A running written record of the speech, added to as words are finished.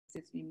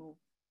as we move.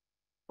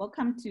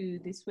 Welcome to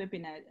this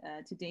webinar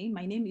today.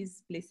 My name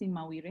is Blessing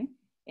Mawire,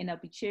 and I'll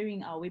be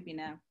chairing our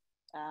webinar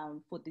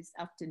for this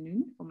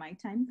afternoon for my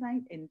time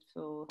side and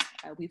for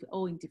we're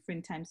all in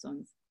different time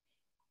zones.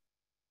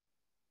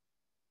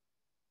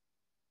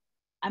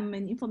 I'm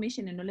an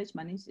information and knowledge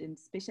management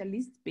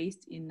specialist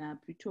based in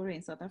Pretoria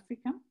in South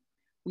Africa.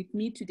 With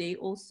me today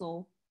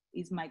also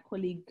is my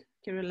colleague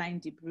Caroline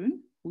De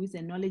Bruin, who is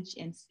a knowledge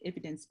and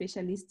evidence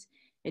specialist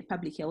at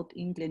Public Health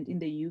England in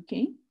the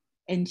UK.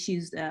 And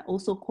she's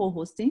also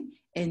co-hosting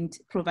and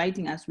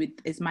providing us with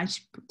as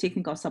much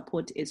technical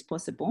support as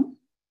possible.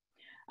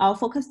 Our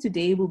focus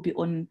today will be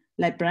on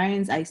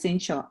librarians are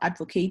essential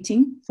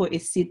advocating for a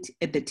seat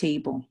at the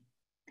table.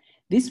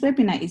 This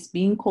webinar is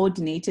being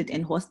coordinated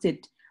and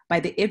hosted by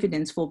the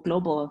Evidence for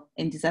Global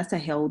and Disaster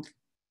Health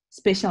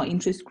Special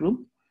Interest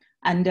Group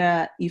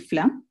under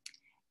IFLA.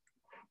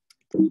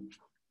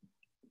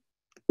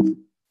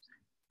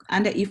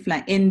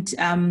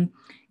 And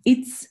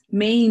its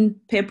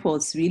main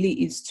purpose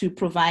really is to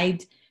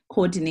provide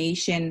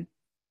coordination,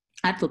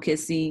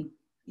 advocacy,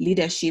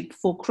 leadership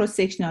for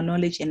cross-sectional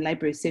knowledge and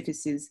library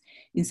services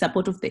in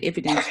support of the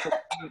Evidence for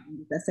Global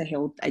and Disaster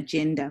Health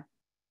agenda.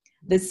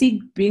 The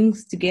SIG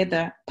brings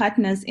together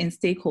partners and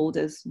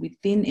stakeholders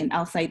within and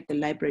outside the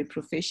library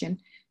profession.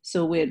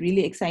 So we're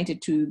really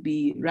excited to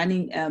be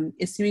running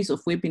a series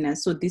of webinars.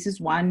 So this is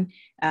one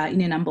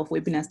in a number of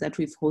webinars that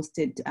we've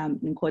hosted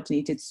and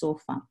coordinated so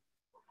far.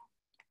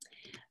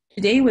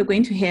 Today we're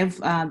going to have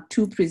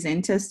two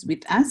presenters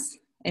with us,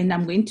 and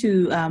I'm going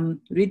to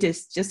read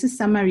just a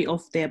summary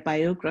of their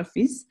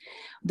biographies.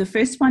 The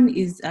first one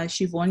is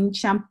Siobhan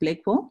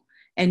Champ-Blackwell,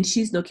 and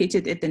she's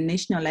located at the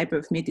National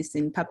Library of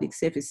Medicine Public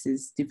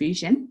Services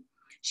Division.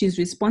 She's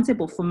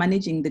responsible for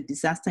managing the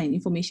Disaster and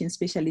Information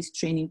Specialist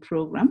Training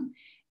Program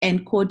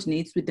and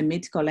coordinates with the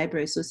Medical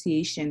Library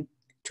Association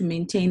to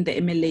maintain the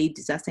MLA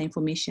Disaster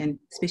Information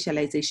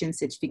Specialization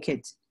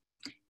Certificate.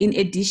 In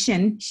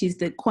addition, she's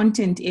the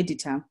content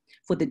editor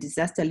for the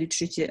Disaster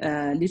Literature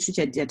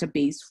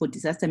Database for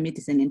Disaster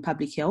Medicine and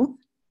Public Health,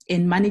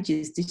 and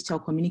manages digital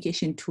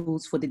communication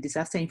tools for the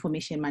Disaster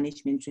Information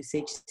Management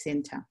Research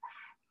Center.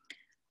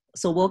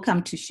 So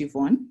welcome to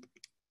Siobhan.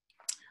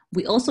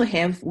 We also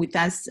have with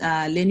us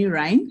Lenny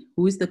Rhine,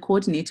 who is the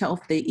coordinator of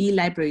the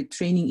e-library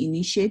training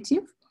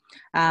initiative.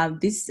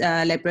 This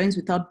Librarians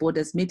Without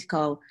Borders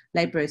Medical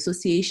Library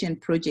Association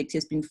project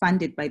has been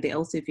funded by the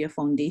Elsevier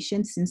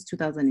Foundation since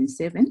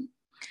 2007.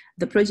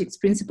 The project's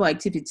principal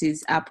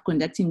activities are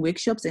conducting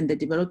workshops and the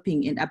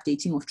developing and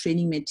updating of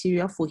training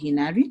material for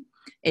Hinari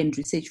and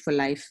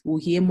Research4Life. We'll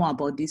hear more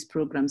about these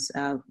programs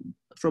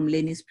from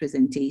Lenny's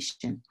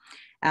presentation.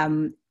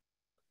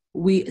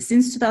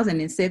 Since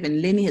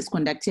 2007, Lenny has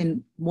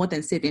conducted more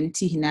than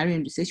 70 Hinari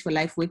and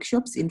Research4Life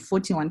workshops in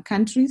 41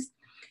 countries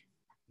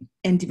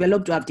and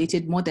developed or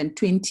updated more than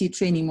 20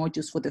 training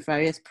modules for the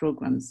various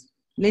programs.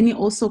 Lenny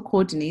also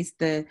coordinates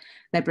the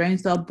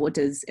Librarians Without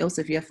Borders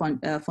Elsevier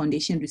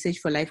Foundation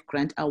Research4Life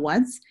Grant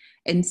Awards,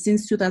 and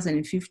since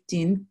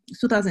 2016,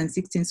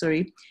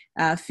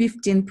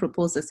 15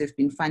 proposals have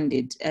been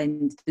funded,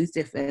 and this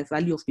is a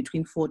value of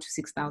between $4,000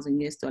 to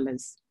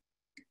 $6,000.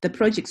 The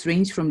projects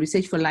range from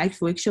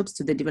Research4Life workshops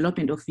to the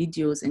development of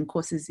videos and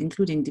courses,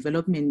 including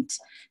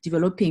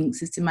developing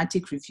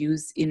systematic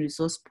reviews in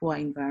resource-poor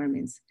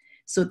environments.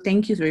 So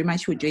thank you very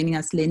much for joining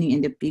us, Lenny,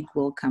 and a big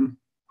welcome.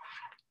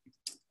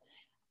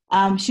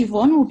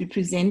 Siobhan will be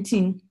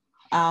presenting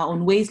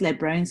on ways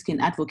librarians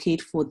can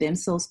advocate for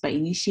themselves by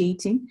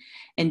initiating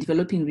and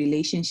developing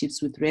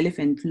relationships with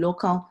relevant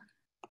local,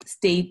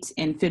 state,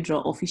 and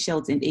federal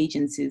officials and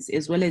agencies,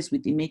 as well as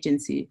with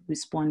emergency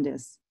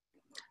responders.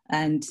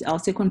 And our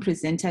second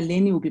presenter,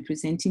 Lenny, will be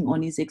presenting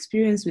on his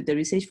experience with the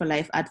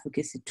Research4Life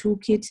Advocacy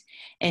Toolkit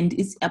and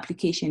its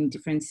application in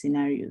different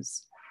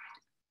scenarios.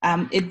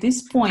 At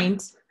this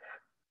point,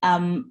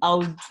 I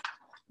would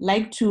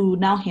like to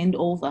now hand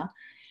over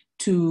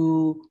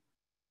to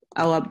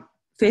our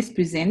first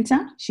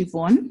presenter,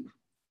 Siobhan.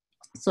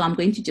 So I'm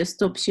going to just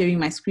stop sharing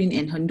my screen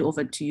and hand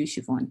over to you,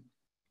 Siobhan.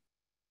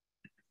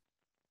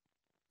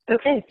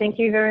 Okay, thank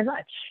you very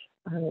much.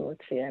 Let's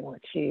see, I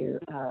want to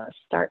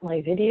start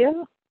my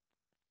video.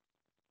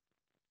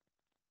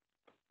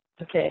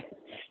 Okay,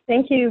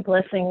 thank you,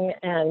 Blessing,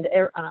 and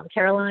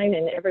Caroline,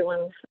 and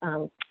everyone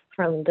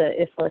from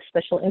the IFLA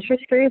Special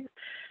Interest Group.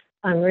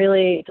 I'm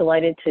really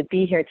delighted to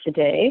be here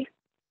today.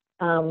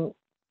 I'm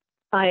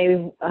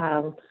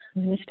going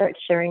to start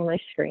sharing my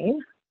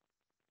screen.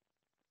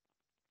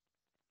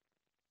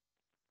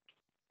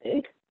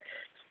 Okay.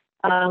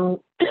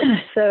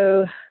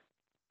 So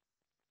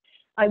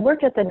I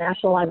work at the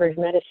National Library of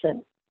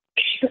Medicine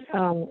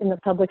in the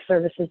Public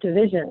Services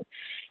Division.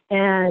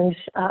 And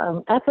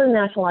at the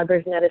National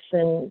Library of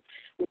Medicine,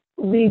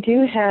 we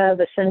do have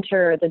a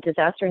center, the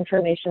Disaster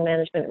Information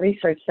Management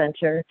Research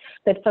Center,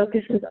 that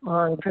focuses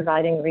on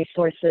providing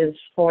resources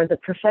for the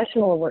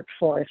professional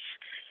workforce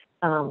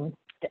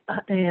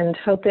and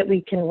hope that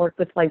we can work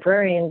with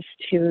librarians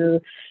to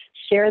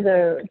share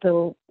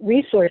the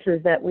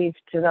resources that we've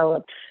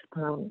developed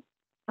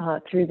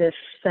through this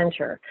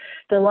center.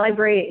 The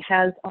library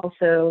has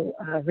also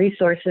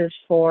resources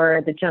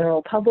for the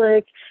general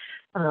public.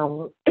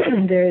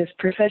 There's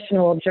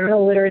professional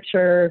journal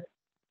literature.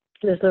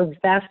 There's a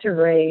vast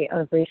array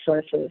of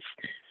resources.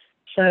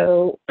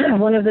 So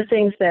one of the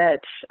things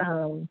that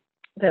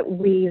that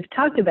we've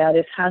talked about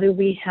is how do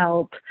we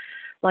help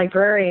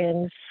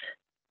librarians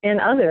and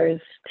others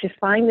to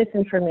find this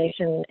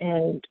information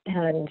and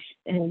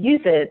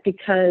use it,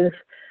 because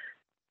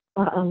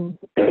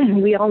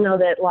we all know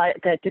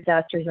that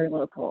disasters are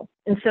local.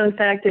 And so in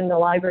fact, in the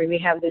library, we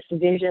have this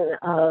vision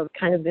of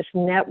kind of this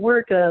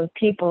network of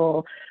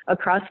people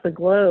across the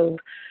globe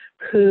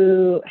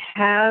who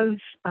have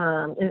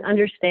an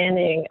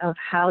understanding of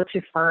how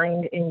to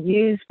find and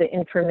use the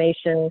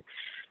information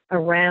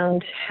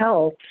around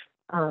health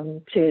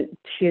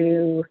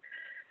to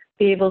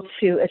be able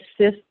to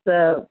assist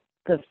the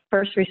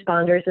first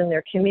responders in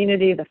their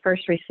community, the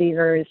first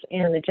receivers,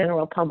 and the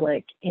general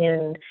public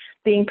in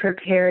being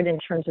prepared in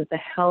terms of the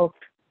health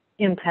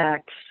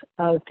impacts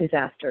of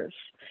disasters.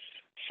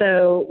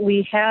 So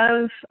we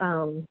have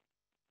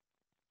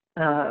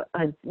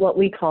what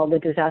we call the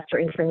Disaster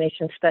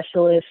Information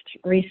Specialist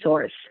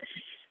resource.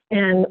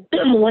 And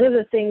one of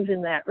the things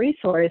in that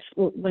resource,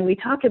 when we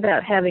talk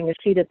about having a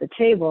seat at the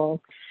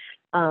table,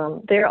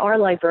 there are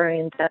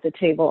librarians at the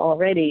table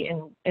already,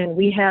 and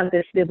we have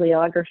this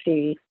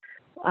bibliography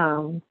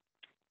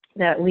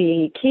that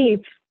we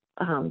keep,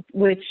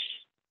 which,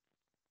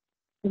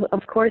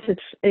 of course,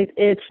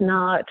 it's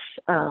not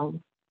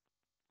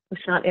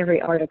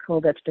every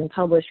article that's been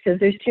published because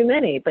there's too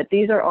many, but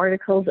these are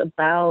articles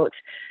about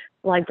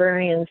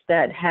librarians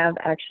that have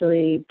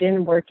actually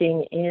been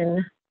working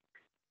in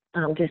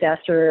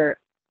disaster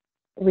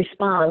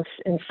response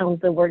and some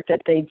of the work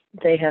that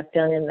they have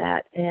done in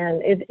that.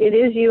 And it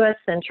is U.S.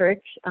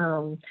 centric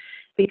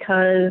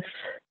because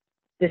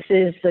this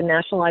is the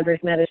National Library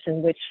of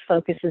Medicine, which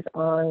focuses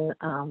on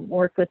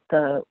work with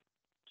the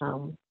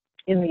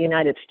in the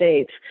United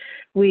States.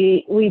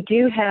 We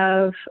do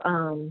have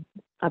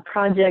a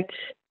project.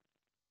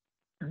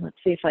 Let's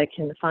see if I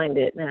can find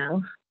it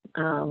now.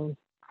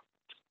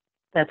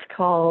 That's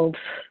called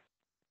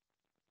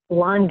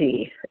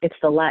LANDI. It's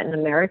the Latin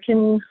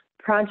American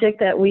project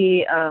that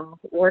we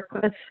work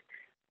with.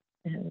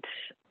 And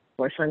of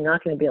course, I'm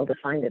not going to be able to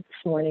find it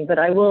this morning, but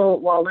I will,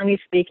 while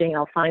Lenny's speaking,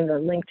 I'll find the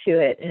link to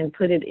it and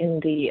put it in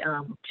the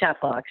chat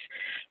box.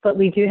 But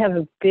we do have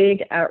a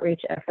big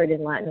outreach effort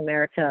in Latin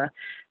America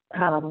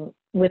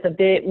with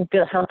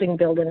helping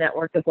build a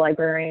network of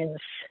librarians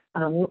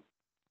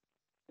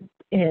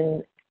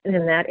in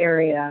that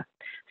area,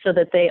 so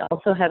that they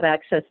also have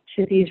access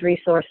to these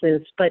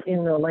resources, but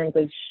in the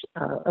language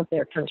of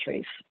their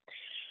countries.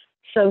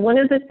 So one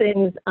of the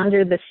things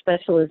under this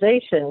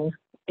specialization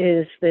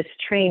is this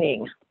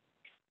training.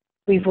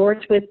 We've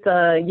worked with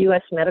the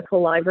U.S.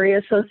 Medical Library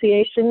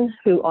Association,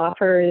 who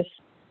offers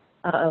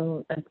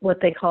what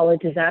they call a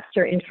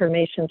disaster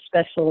information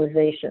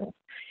specialization.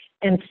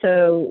 And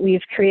so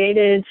we've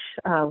created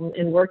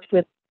and worked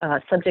with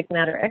subject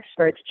matter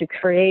experts to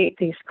create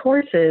these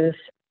courses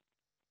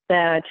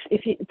that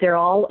they're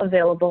all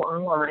available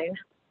online.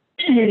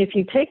 And if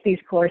you take these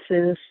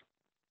courses,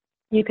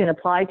 you can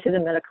apply to the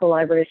Medical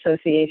Library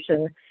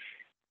Association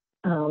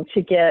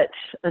to get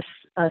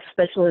a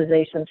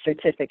specialization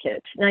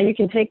certificate. Now, you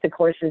can take the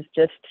courses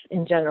just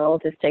in general,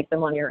 just take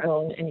them on your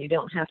own, and you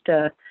don't have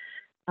to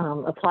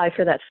apply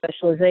for that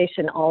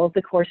specialization. All of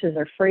the courses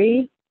are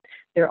free.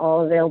 They're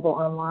all available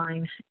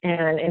online.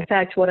 And in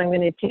fact, what I'm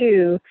going to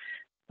do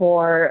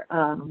for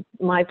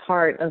my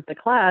part of the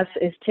class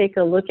is take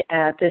a look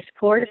at this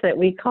course that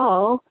we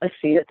call A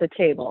Seat at the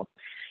Table.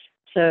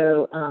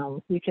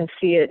 So you can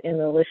see it in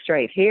the list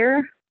right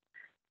here.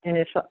 And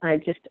if I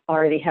just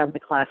already have the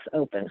class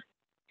open.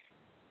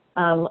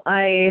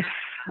 I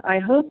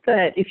hope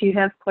that if you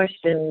have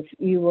questions,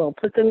 you will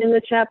put them in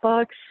the chat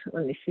box.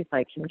 Let me see if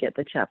I can get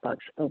the chat box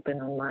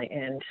open on my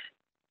end.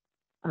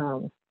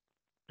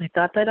 I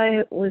thought that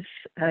I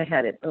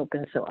had it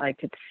open so I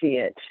could see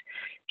it.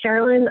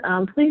 Carolyn,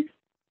 please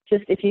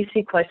just, if you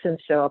see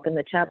questions show up in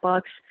the chat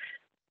box,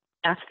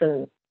 ask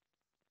them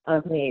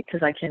of me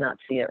because I cannot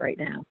see it right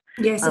now.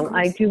 Yes, of course.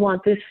 I do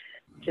want this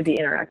to be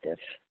interactive.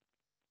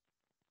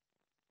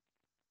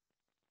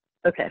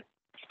 Okay.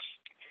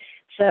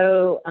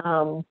 So,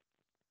 I'm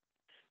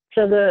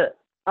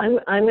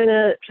going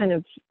to kind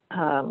of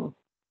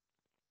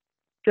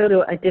go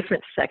to a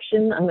different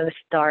section. I'm going to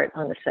start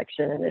on the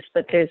section in this,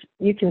 but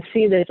you can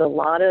see there's a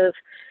lot of,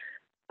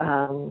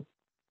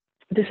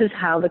 this is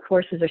how the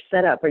courses are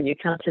set up, where you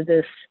come to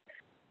this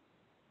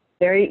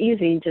very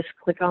easy, just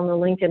click on the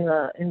link in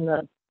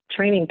the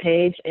training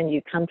page and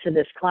you come to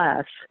this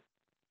class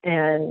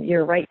and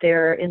you're right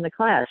there in the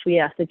class. We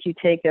ask that you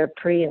take a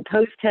pre and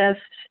post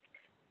test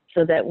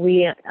so that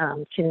we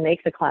can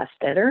make the class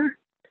better.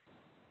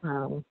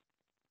 So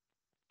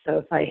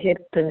if I hit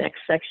the next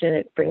section,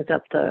 it brings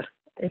up the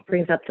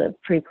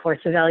pre-course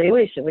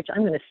evaluation, which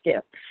I'm going to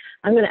skip.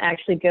 I'm going to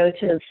actually go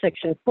to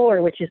section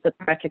 4, which is the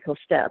practical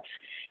steps.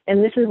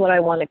 And this is what I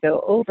want to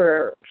go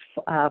over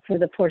for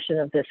the portion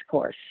of this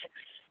course.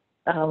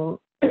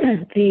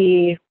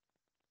 the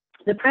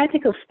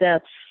practical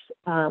steps,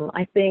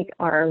 I think,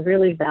 are a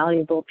really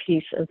valuable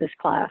piece of this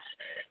class.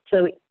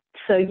 So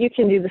you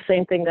can do the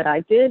same thing that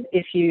I did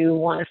if you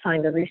want to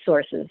find the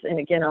resources. And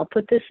again, I'll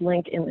put this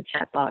link in the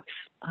chat box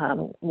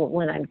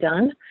when I'm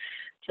done,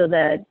 so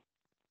that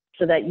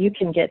you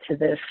can get to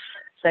this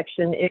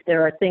section if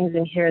there are things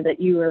in here that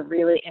you are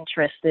really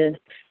interested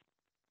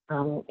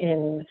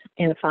in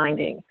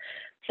finding.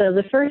 So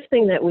the first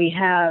thing that we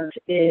have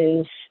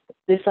is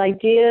this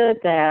idea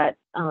that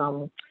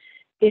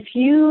if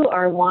you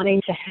are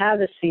wanting to have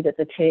a seat at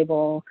the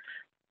table,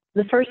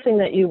 the first thing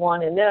that you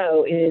want to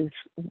know is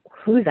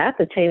who's at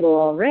the table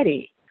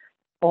already,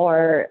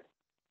 or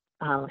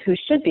who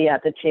should be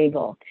at the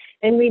table.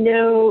 And we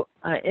know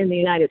in the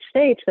United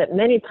States that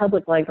many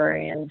public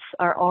librarians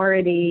are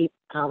already,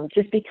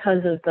 just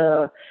because of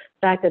the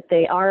fact that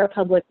they are a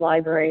public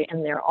library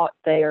and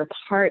they are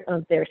part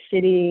of their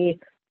city,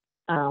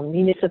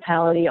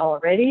 municipality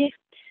already,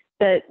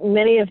 that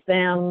many of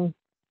them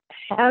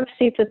have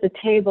seats at the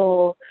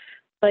table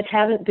but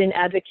haven't been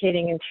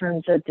advocating in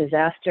terms of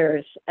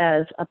disasters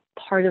as a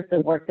part of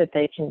the work that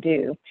they can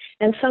do.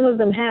 And some of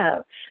them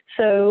have.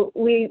 So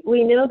we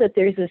know that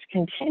there's this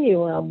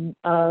continuum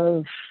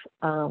of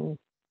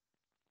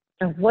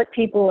what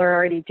people are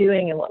already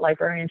doing and what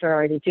librarians are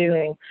already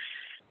doing.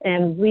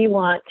 And we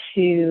want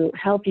to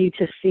help you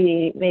to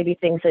see maybe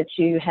things that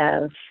you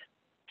have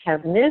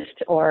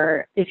missed,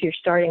 or if you're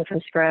starting from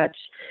scratch,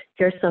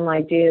 here's some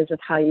ideas of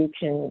how you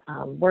can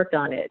work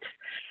on it.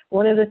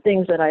 One of the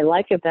things that I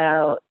like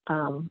about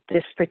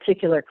this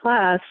particular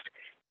class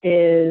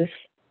is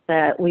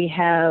that we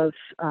have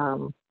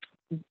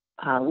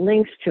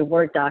links to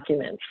Word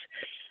documents,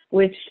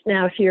 which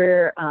now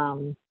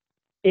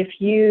if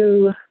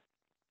you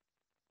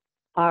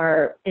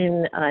are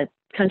in a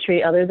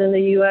country other than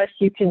the US,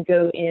 you can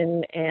go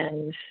in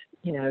and,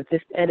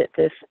 just edit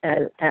this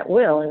at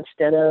will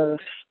instead of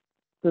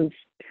you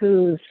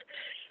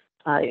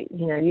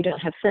don't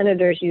have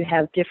senators, you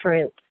have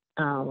different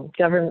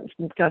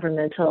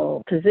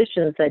governmental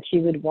positions that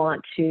you would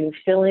want to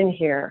fill in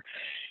here.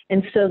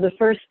 And so the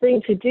first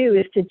thing to do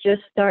is to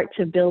just start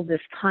to build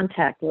this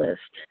contact list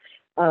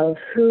of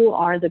who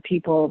are the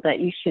people that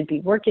you should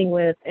be working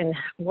with and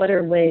what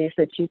are ways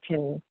that you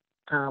can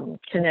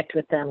connect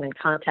with them and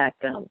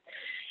contact them.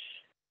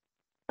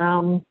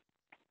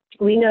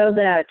 We know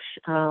that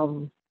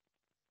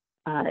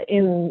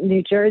in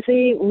New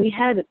Jersey, we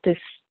had this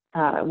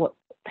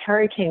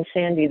Hurricane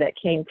Sandy that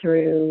came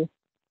through.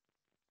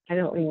 I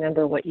don't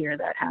remember what year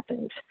that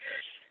happened.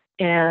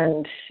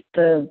 And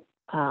the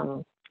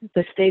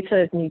state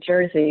of New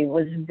Jersey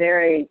was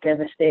very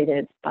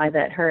devastated by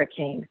that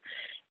hurricane.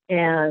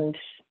 And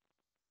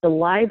the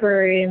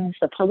librarians,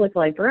 the public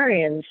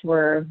librarians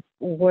were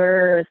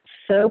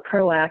so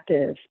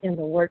proactive in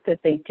the work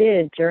that they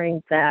did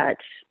during that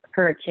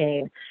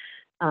hurricane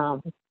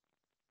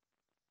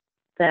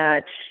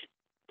that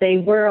they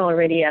were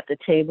already at the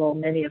table,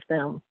 many of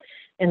them.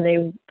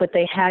 But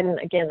they hadn't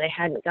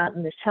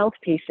gotten this health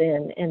piece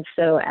in. And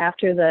so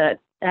after that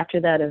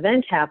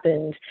event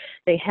happened,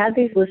 they had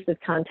these lists of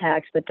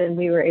contacts, but then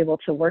we were able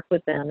to work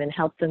with them and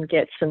help them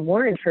get some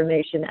more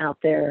information out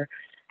there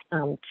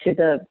to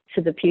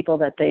the people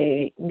that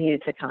they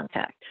needed to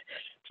contact.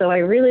 So I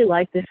really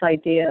like this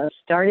idea of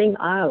starting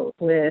out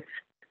with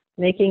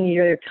making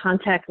your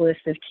contact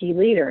list of key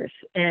leaders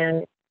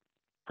and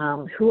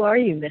who are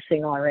you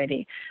missing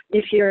already?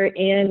 If you're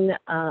in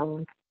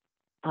an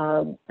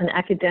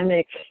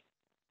academic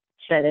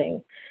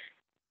setting,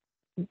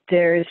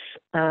 there is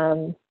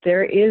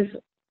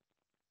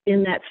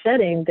in that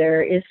setting,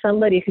 there is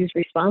somebody who's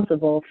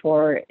responsible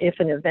for if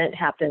an event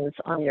happens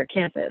on your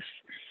campus.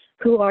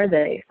 Who are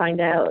they?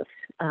 Find out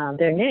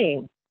their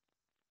name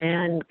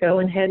and go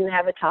ahead and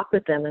have a talk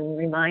with them and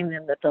remind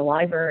them that the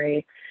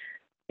library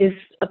is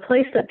a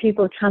place that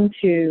people come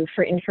to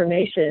for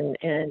information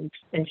and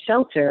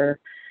shelter,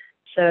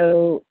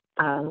 so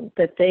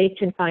that they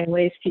can find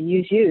ways to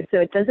use you. So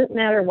it doesn't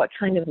matter what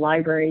kind of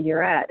library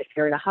you're at. If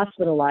you're at a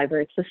hospital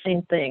library, it's the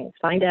same thing.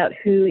 Find out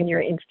who in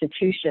your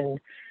institution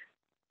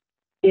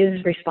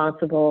is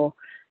responsible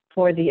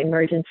for the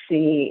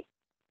emergency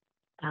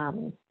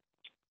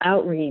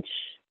outreach,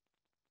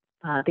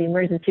 the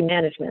emergency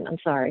management,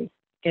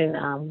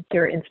 in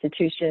your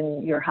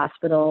institution, your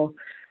hospital,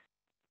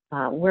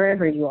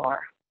 wherever you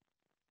are.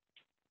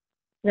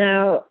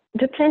 Now,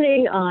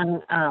 depending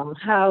on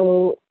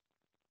how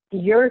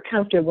you're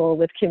comfortable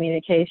with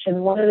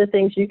communication, one of the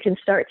things you can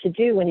start to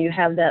do when you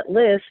have that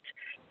list,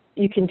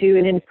 you can do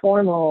an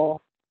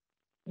informal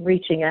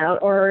reaching out,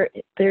 or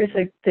there's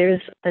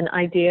an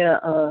idea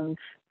of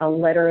a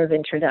letter of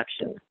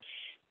introduction.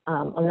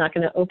 I'm not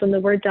going to open the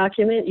Word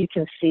document. You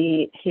can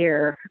see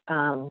here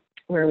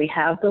where we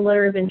have the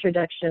letter of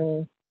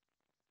introduction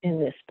in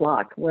this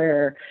block,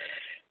 where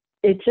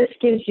it just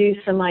gives you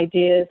some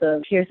ideas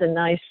of here's a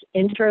nice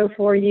intro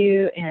for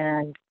you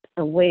and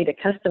a way to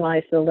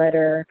customize the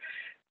letter,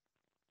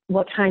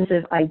 what kinds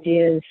of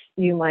ideas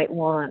you might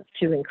want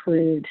to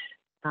include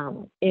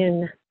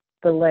in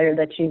the letter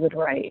that you would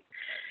write.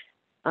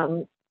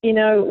 You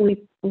know,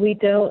 we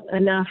don't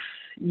enough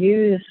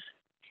use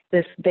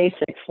this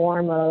basic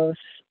form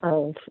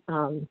of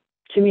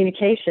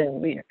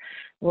communication.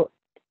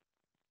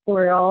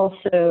 We're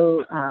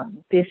also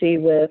busy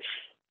with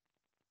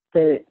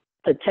the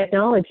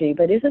technology,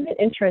 but isn't it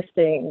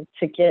interesting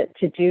to get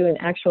to do an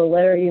actual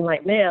letter you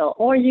might mail,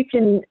 or you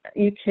can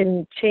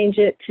change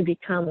it to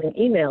become an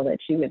email that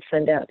you would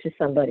send out to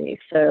somebody.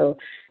 So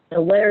a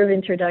letter of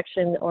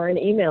introduction or an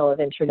email of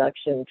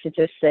introduction to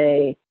just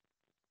say,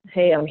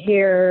 hey, I'm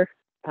here.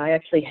 I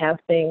actually have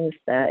things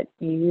that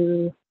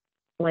you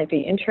might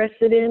be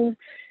interested in,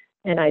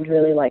 and I'd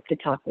really like to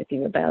talk with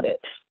you about it.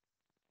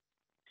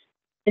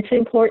 It's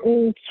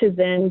important to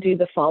then do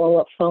the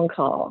follow-up phone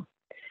call.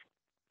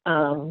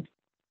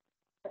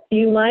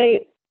 You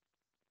might,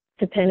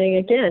 depending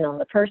again on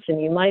the person,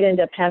 you might end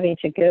up having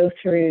to go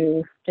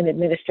through an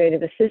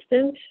administrative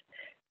assistant.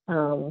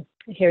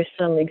 Here's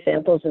some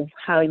examples of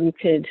how you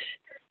could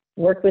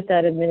work with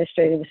that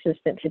administrative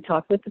assistant to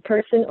talk with the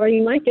person, or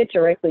you might get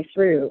directly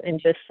through and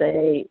just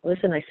say,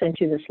 listen, I sent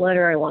you this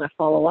letter, I want to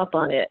follow up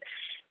on it.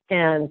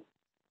 And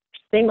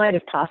they might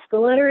have tossed the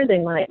letter, they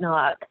might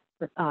not.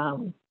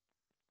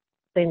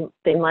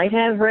 They might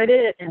have read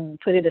it and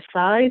put it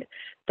aside,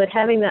 but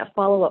having that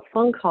follow-up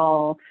phone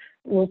call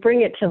will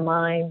bring it to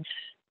mind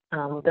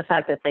the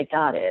fact that they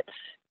got it.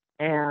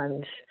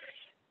 And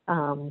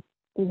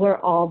we're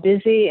all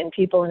busy, and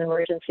people in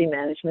emergency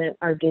management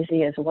are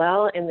busy as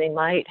well, and they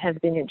might have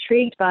been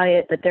intrigued by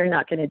it, but they're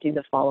not going to do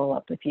the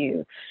follow-up with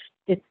you.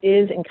 It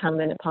is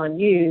incumbent upon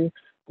you,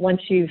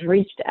 once you've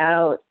reached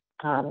out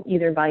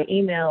either by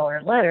email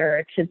or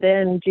letter, to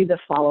then do the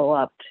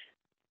follow-up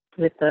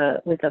with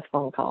a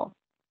phone call.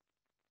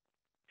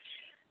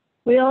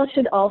 We all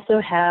should also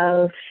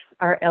have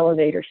our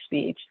elevator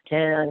speech,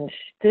 and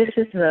this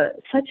is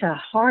such a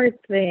hard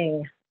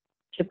thing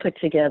to put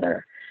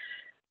together.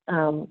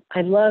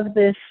 I love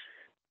this.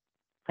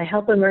 I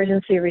help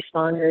emergency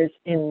responders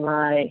in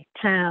my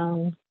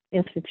town,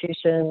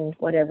 institution,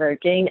 whatever,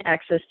 gain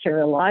access to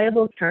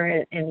reliable,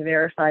 current, and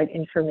verified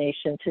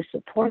information to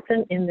support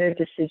them in their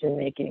decision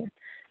making.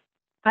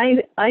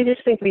 I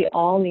just think we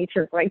all need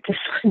to write this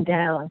one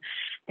down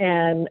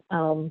and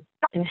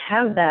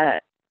have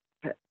that.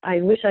 I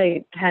wish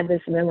I had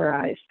this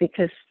memorized,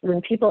 because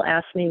when people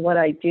ask me what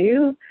I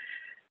do,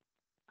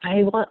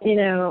 I want,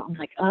 I'm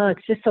like, oh,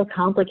 it's just so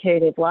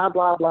complicated, blah,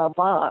 blah, blah,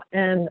 blah.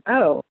 And,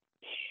 oh,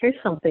 here's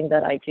something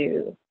that I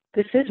do.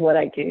 This is what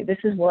I do. This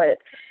is what,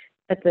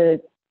 at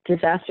the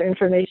Disaster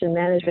Information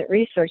Management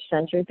Research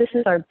Center, this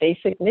is our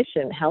basic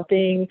mission,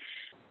 helping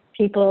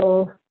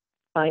people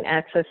find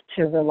access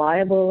to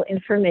reliable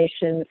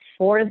information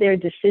for their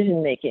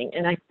decision making.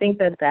 And I think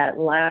that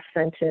last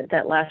sentence,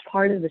 that last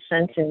part of the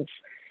sentence,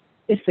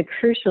 is the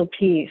crucial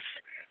piece.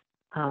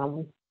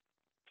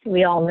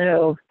 We all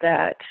know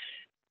that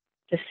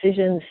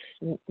decisions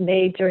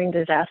made during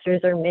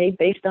disasters are made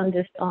based on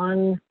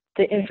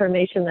the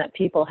information that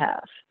people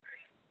have.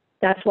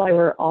 That's why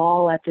we're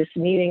all at this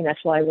meeting. That's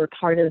why we're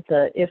part of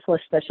the IFLA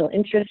Special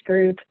Interest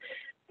Group,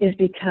 is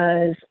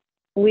because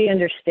we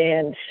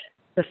understand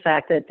the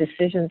fact that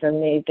decisions are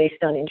made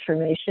based on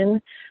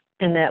information,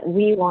 and that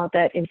we want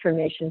that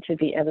information to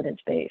be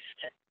evidence-based.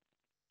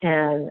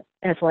 And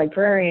as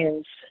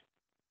librarians,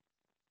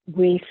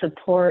 we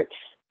support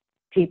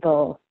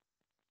people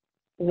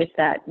with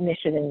that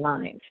mission in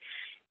mind.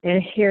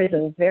 And here's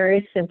a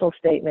very simple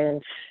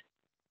statement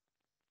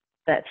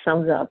that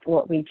sums up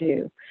what we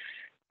do.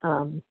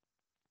 In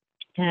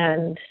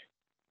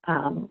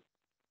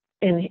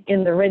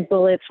the red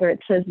bullets where it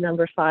says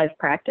number 5,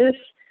 practice,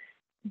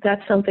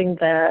 that's something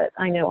that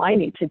I know I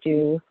need to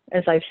do.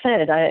 As I've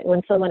said,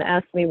 when someone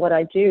asks me what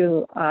I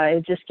do,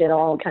 I just get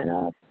all kind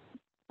of,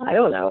 I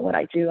don't know what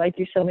I do. I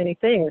do so many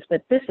things,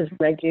 but this is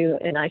what I do,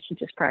 and I should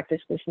just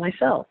practice this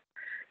myself.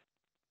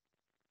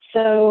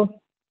 So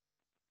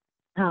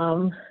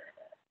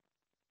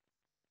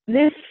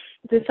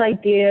this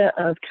idea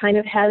of kind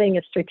of having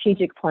a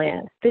strategic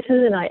plan, this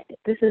is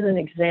an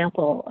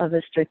example of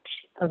a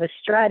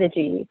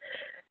strategy.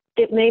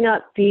 It may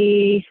not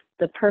be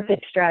the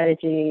perfect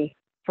strategy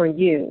for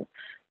you,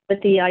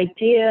 but the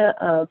idea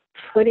of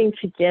putting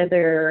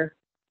together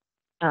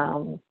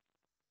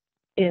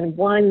in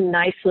one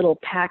nice little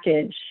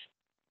package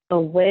a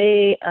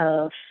way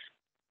of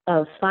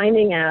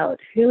finding out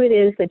who it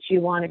is that you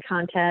want to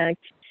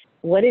contact,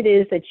 what it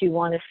is that you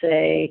want to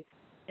say,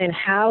 and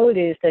how it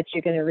is that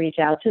you're going to reach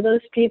out to those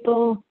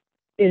people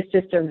is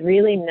just a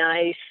really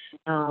nice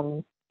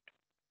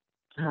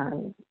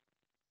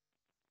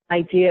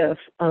idea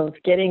of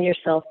getting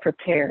yourself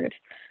prepared.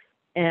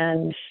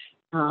 And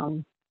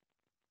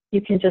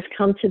you can just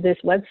come to this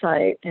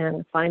website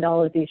and find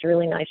all of these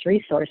really nice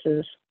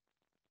resources,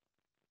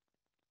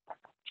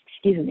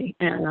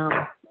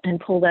 and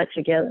pull that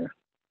together.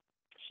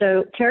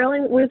 So,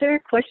 Carolyn, were there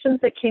questions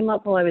that came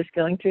up while I was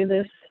going through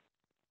this?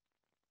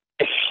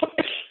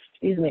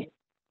 Excuse me.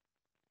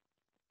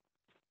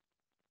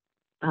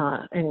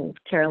 And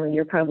Carolyn,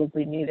 you're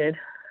probably muted.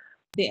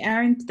 They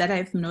aren't that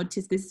I've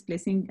noticed. This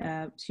blessing,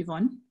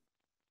 Siobhan.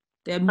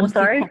 They're mostly. I'm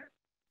sorry?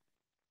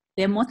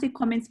 They're mostly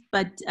comments,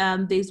 but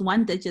there's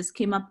one that just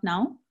came up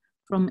now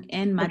from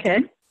Anne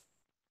Martin.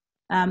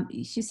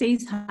 Okay. She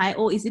says, hi,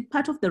 is it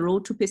part of the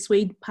role to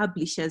persuade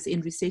publishers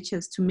and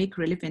researchers to make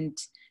relevant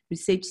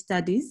research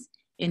studies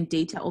and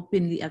data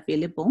openly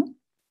available,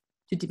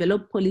 to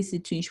develop policy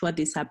to ensure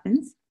this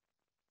happens?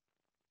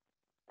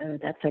 Oh,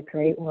 that's a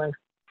great one.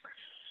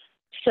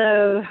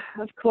 So,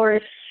 of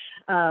course,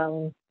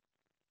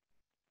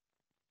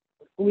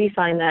 we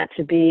find that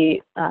to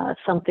be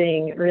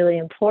something really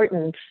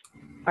important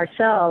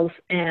ourselves.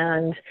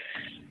 And,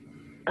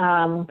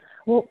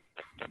 well,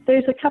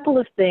 there's a couple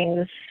of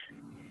things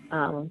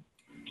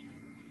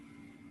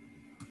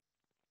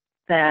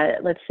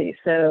that, let's see.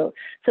 So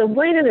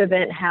when an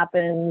event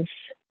happens,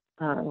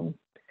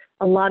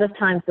 a lot of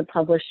times the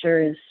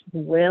publishers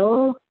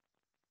will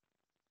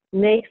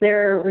make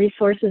their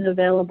resources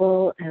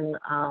available. And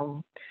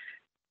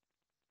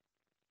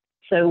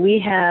so we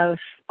have,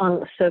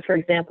 so for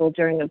example,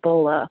 during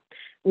Ebola,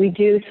 we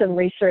do some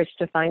research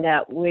to find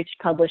out which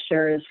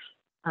publishers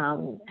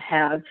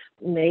have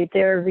made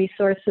their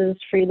resources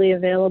freely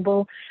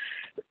available.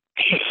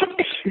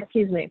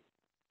 Excuse me.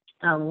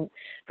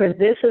 For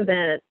this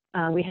event,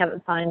 we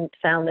haven't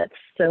found that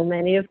so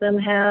many of them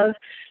have.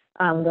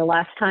 The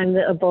last time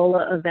the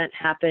Ebola event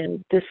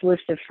happened, this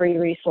list of free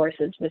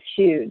resources was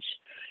huge.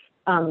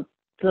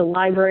 The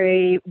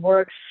library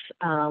works,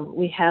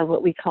 we have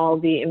what we call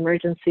the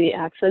Emergency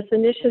Access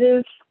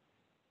Initiative.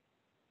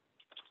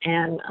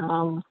 And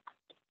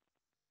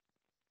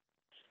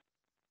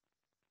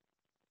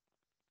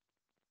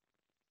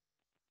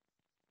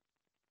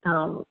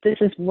this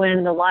is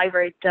when the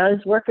library does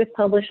work with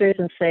publishers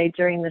and say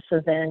during this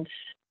event,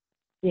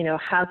 you know,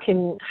 how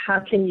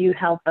can you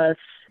help us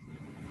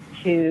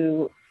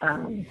to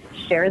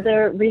share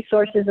the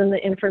resources and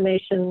the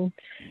information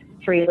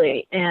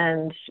freely?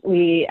 And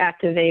we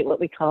activate what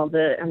we call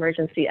the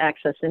Emergency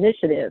Access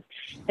Initiative.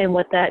 And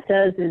what that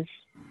does is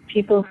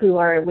people who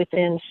are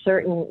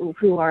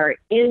who are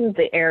in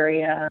the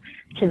area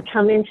can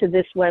come into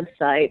this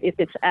website. If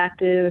it's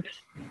active,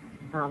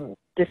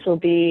 this will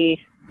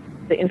be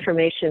the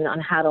information on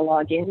how to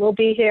log in will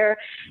be here.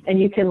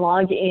 And you can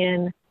log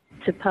in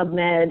to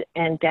PubMed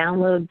and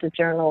download the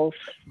journals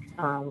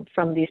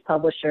from these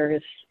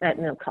publishers at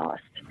no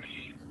cost.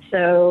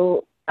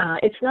 So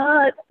it's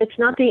not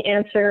the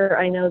answer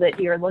I know that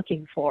you're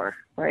looking for,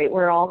 right?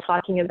 We're all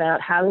talking about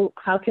how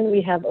can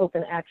we have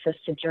open access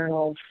to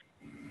journals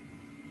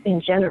in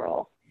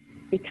general,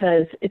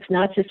 because it's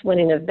not just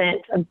when a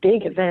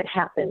big event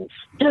happens.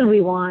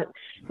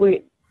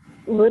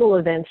 Little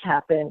events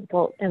happen,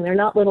 well, and they're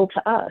not little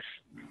to us,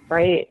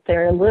 right?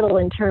 They're little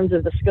in terms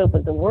of the scope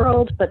of the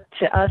world, but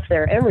to us,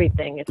 they're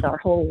everything. It's our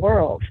whole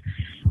world.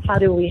 How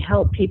do we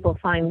help people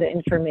find the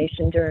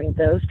information during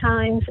those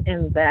times?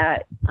 And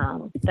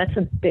that's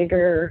a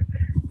bigger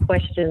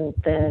question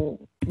than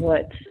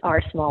what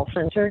our small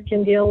center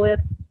can deal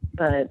with.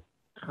 But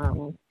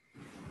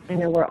I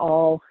know we're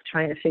all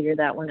trying to figure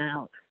that one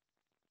out.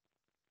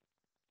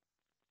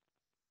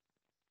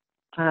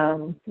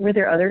 Were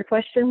there other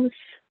questions?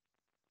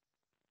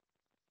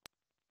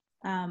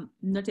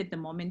 Not at the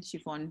moment,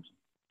 Siobhan.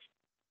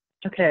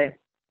 Okay.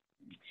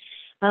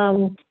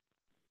 I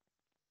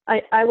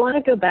want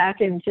to go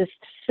back and just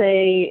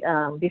say,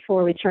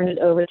 before we turn it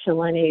over to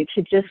Lenny,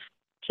 to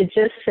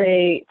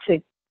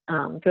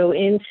go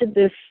into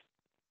this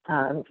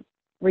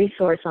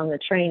resource on the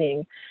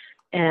training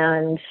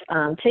and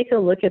take a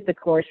look at the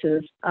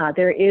courses.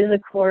 There is a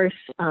course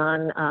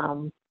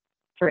on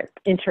for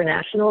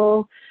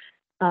international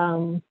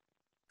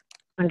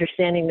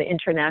understanding the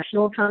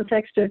international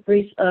context of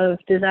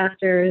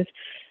disasters,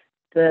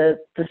 the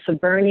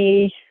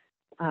Soberni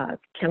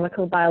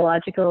chemical,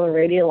 biological,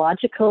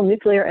 radiological,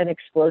 nuclear, and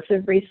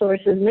explosive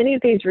resources. Many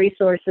of these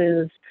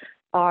resources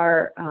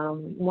are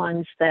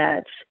ones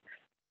that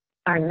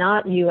are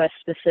not U.S.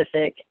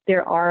 specific.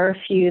 There are a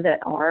few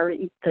that are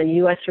the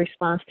U.S.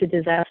 response to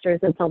disasters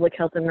and public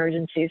health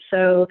emergencies.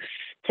 So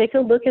take a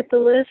look at the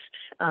list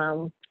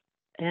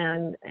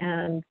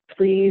and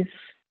please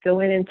go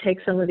in and take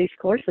some of these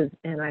courses.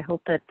 And I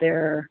hope that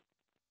they're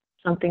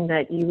something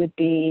that you would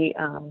be,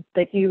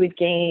 that you would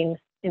gain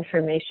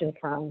information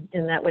from,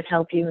 and that would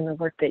help you in the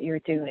work that you're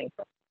doing.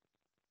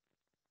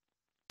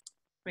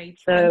 Great.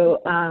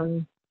 So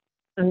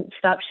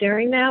stop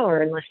sharing now,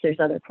 or unless there's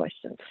other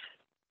questions.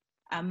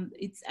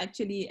 It's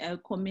actually a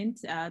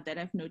comment that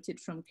I've noted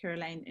from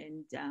Caroline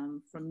and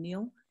from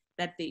Neil,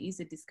 that there is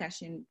a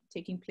discussion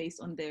taking place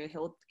on the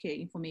healthcare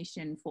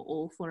information for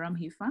all forum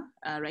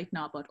HIFA right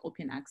now about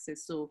open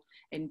access. So,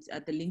 and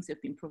the links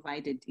have been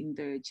provided in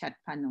the chat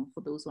panel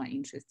for those who are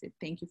interested.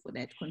 Thank you for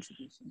that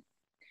contribution.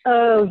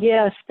 Oh,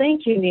 yes.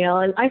 Thank you, Neil.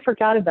 And I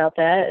forgot about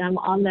that. I'm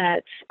on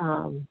that.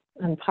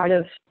 I'm part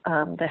of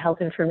the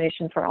health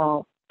information for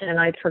all. And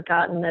I'd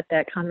forgotten that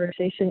that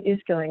conversation is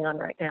going on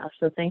right now.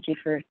 So thank you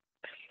for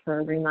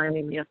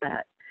reminding me of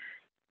that.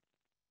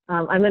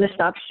 I'm going to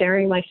stop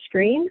sharing my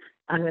screen.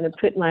 I'm going to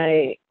put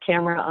my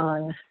camera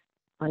on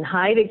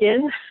hide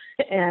again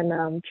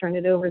and turn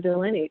it over to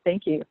Lenny.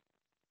 Thank you.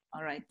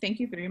 All right. Thank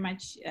you very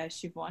much,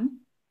 Siobhan.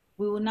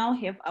 We will now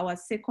have our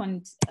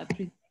second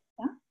presenter,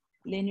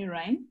 Lenny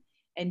Rhine.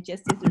 And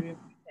just as a reminder,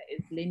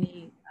 as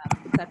Lenny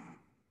puts up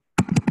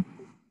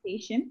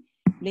presentation,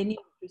 Lenny is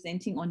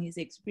presenting on his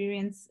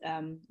experience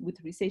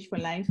with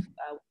Research4Life,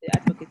 the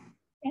advocacy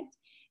toolkit,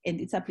 and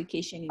its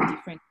application in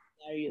different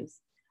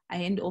scenarios. I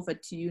hand over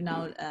to you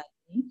now,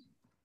 Lenny.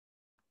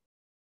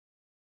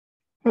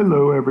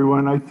 Hello,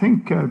 everyone. I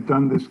think I've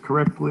done this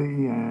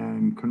correctly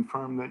and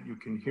confirmed that you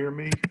can hear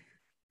me.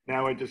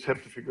 Now I just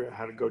have to figure out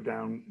how to go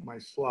down my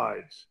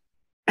slides.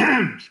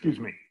 Excuse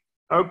me.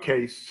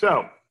 Okay,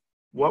 so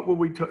what will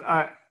we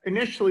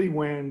initially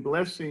when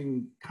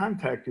Blessing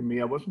contacted me,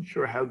 I wasn't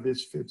sure how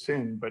this fits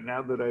in, but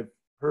now that I've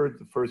heard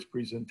the first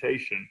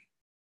presentation,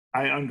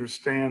 I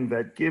understand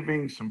that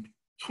giving some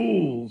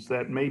tools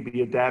that may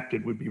be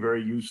adapted would be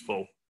very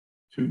useful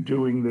to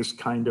doing this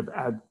kind of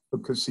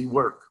advocacy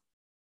work.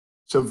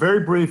 So very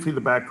briefly, the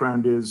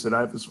background is that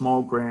I have a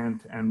small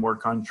grant and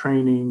work on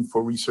training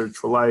for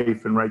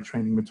Research4Life and write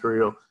training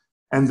material.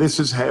 And this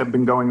has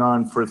been going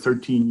on for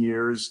 13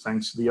 years,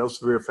 thanks to the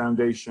Elsevier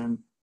Foundation,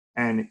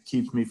 and it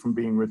keeps me from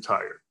being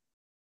retired.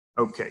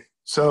 Okay,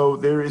 so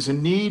there is a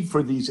need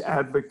for these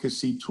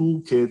advocacy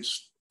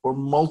toolkits for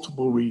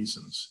multiple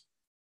reasons.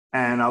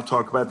 And I'll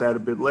talk about that a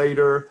bit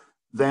later.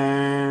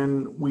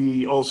 Then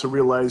we also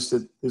realized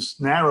that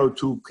this narrow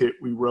toolkit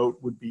we wrote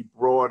would be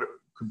broader,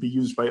 could be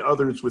used by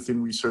others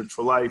within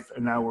Research4Life,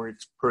 and now we're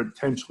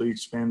potentially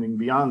expanding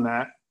beyond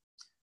that.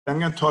 I'm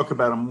going to talk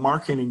about a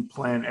marketing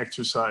plan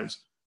exercise.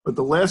 But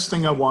the last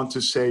thing I want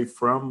to say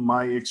from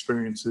my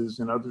experiences,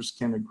 and others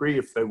can agree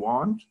if they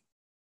want,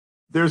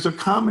 there's a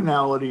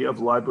commonality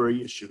of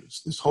library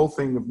issues. This whole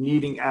thing of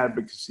needing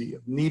advocacy,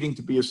 of needing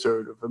to be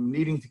assertive, of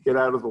needing to get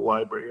out of the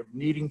library, of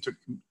needing to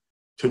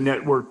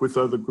network with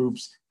other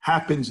groups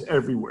happens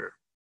everywhere.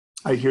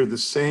 I hear the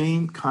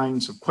same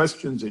kinds of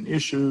questions and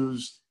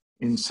issues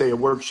in, say, a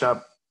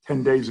workshop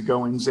 10 days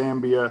ago in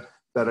Zambia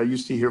that I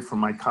used to hear from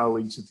my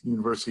colleagues at the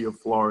University of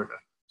Florida.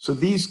 So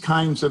these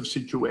kinds of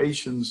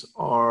situations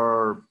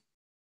occur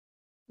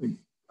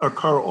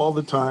all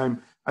the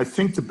time. I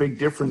think the big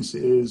difference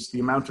is the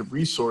amount of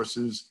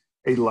resources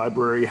a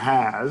library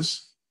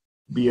has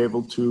to be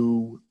able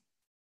to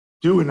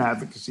do an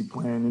advocacy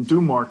plan and do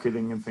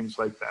marketing and things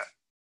like that.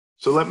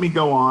 So let me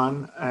go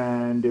on,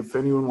 and if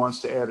anyone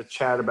wants to add a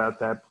chat about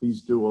that,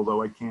 please do,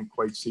 although I can't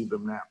quite see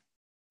them now.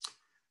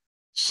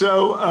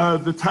 So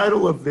the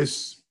title of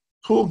this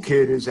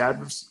toolkit is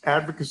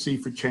Advocacy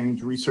for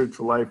Change,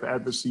 Research4Life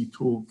Advocacy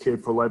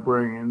Toolkit for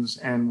Librarians,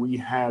 and we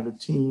had a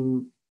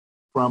team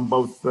from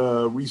both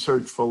the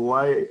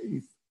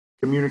Research4Life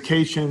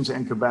communications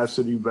and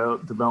capacity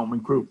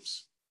development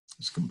groups.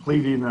 It's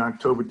completed in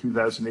October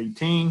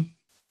 2018.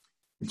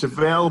 It's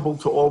available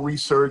to all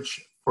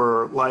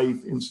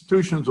Research4Life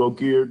institutions or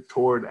geared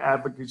toward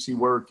advocacy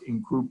work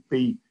in Group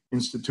B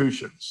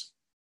institutions.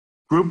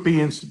 Group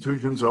B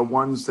institutions are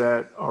ones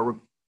that are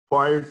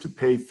required to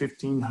pay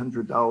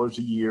 $1,500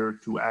 a year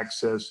to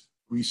access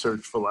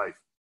Research4Life.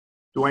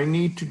 Do I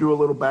need to do a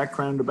little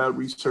background about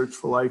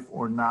Research4Life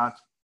or not?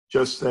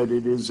 Just that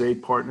it is a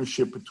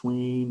partnership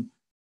between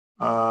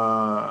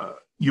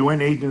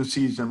UN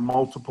agencies and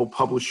multiple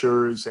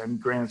publishers and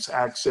grants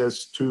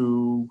access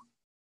to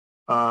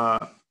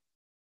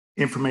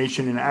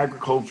information in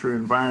agriculture,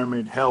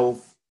 environment,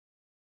 health,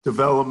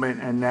 development,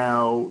 and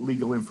now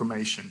legal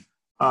information.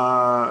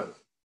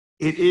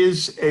 It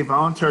is a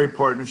voluntary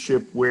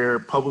partnership where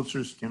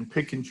publishers can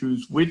pick and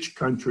choose which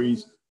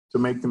countries to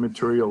make the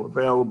material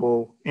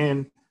available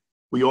in.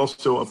 We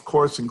also, of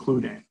course,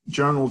 include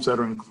journals that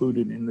are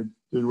included in the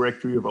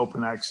directory of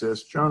open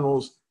access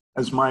journals,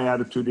 as my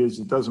attitude is,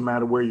 it doesn't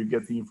matter where you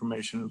get the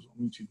information as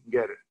long as you can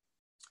get it.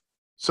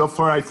 So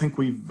far, I think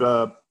we've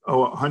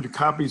 100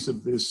 copies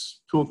of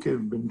this toolkit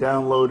have been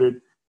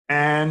downloaded,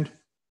 and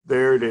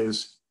there it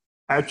is,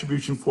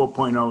 Attribution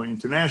 4.0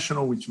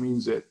 International, which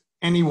means that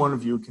any one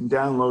of you can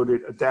download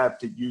it,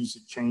 adapt it, use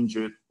it, change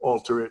it,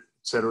 alter it,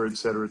 et cetera, et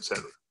cetera, et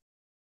cetera.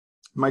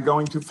 Am I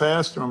going too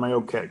fast or am I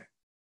okay?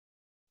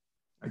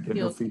 I get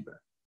no feedback.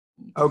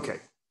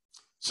 Okay.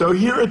 So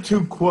here are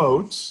two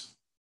quotes,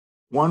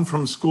 one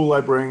from school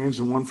librarians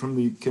and one from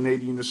the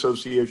Canadian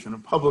Association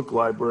of Public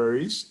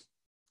Libraries.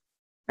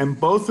 And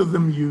both of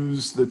them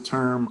use the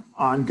term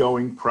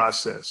ongoing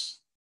process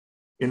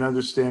in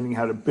understanding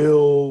how to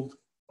build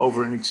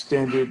over an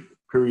extended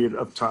period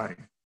of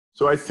time.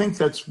 So I think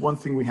that's one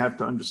thing we have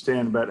to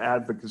understand about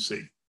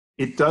advocacy.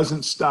 It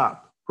doesn't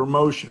stop.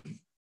 Promotion,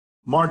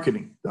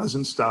 marketing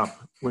doesn't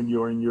stop when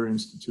you're in your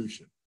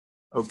institution.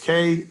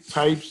 Okay,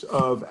 types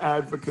of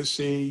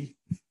advocacy.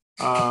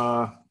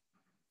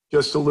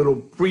 Just a little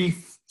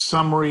brief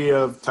summary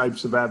of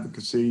types of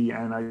advocacy,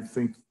 and I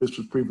think this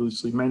was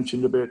previously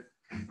mentioned a bit.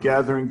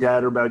 Gathering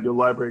data about your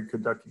library,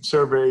 conducting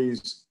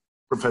surveys,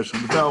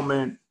 professional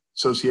development,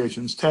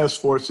 associations, task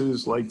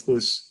forces like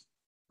this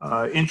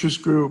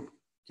interest group,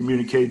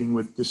 communicating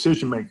with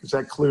decision makers.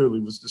 That clearly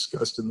was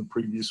discussed in the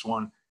previous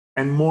one.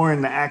 And more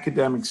in the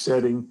academic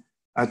setting,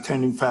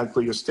 attending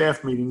faculty or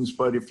staff meetings,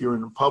 but if you're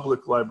in a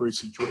public library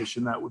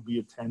situation, that would be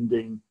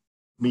attending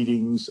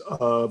meetings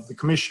of the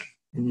commission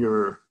in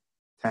your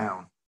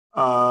town,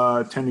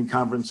 attending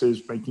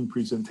conferences, making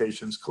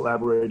presentations,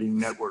 collaborating,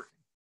 networking.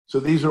 So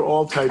these are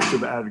all types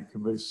of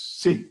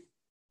advocacy.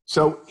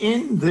 So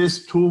in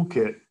this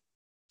toolkit,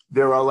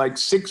 there are like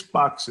 6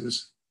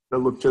 boxes that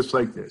look just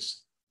like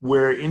this,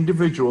 where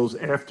individuals,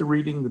 after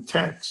reading the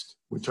text,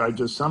 which I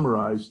just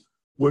summarized,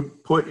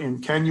 would put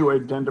in, can you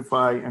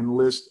identify and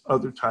list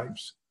other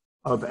types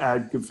of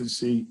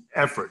advocacy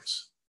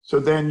efforts? So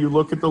then you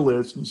look at the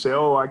list and say,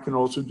 oh, I can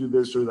also do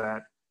this or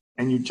that,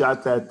 and you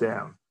jot that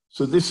down.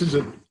 So this is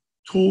a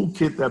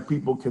toolkit that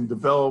people can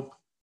develop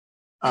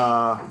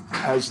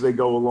as they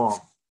go along.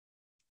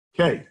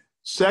 Okay,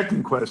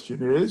 second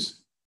question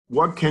is,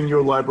 what can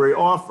your library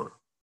offer?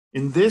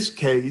 In this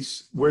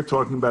case, we're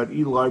talking about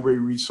e-library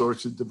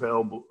resources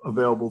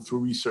available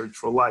through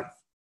Research4Life.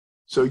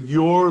 So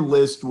your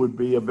list would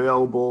be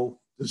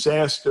available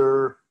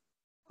disaster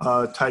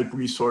type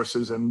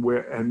resources and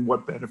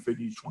what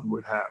benefit each one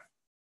would have.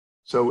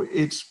 So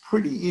it's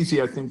pretty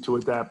easy, I think, to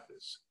adapt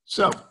this.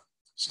 So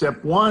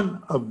step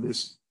 1 of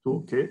this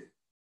toolkit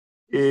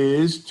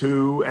is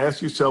to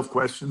ask yourself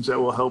questions that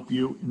will help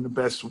you in the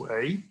best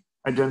way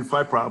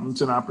identify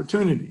problems and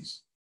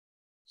opportunities.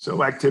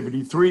 So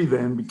activity 3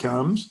 then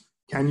becomes,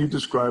 can you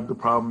describe the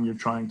problem you're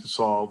trying to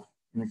solve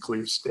in a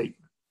clear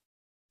statement?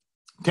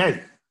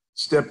 Okay,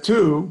 step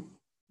 2,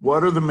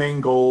 what are the main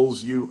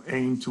goals you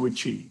aim to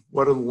achieve?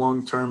 What are the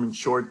long-term and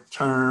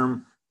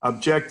short-term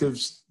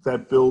objectives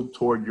that build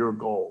toward your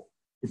goal?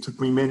 It took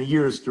me many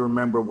years to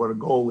remember what a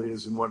goal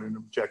is and what an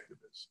objective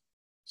is.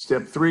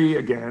 Step 3,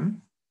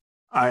 again,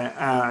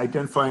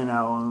 identify and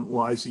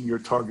analyzing your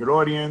target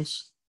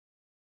audience.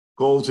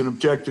 Goals and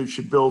objectives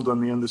should build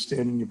on the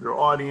understanding of your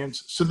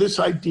audience. So this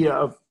idea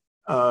of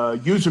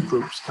user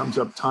groups comes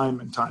up time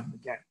and time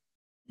again.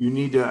 You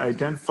need to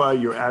identify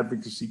your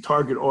advocacy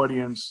target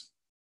audience,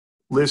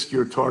 list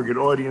your target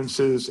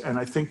audiences, and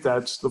I think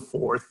that's the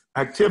 4th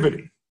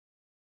activity.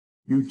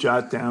 You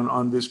jot down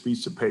on this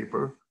piece of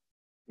paper,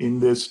 in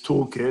this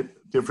toolkit,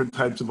 different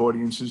types of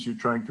audiences you're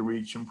trying to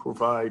reach and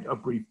provide a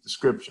brief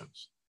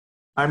descriptions.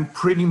 I'm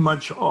pretty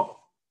much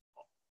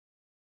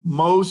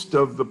most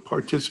of the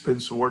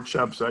participants in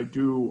workshops I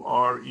do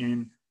are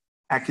in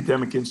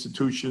academic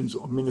institutions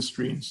or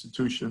ministry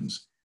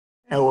institutions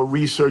or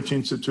research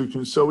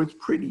institutions. So it's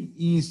pretty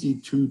easy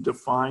to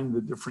define the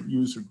different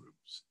user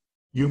groups.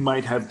 You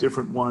might have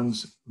different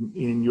ones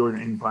in your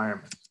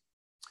environment.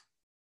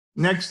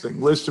 Next thing,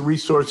 list the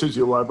resources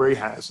your library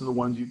has and the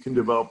ones you can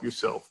develop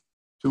yourself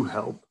to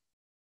help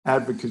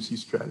advocacy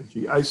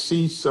strategy. I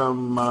see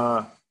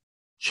some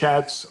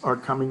chats are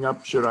coming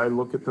up. Should I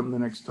look at them the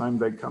next time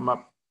they come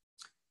up?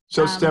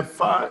 So step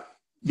 5,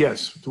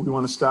 yes, do we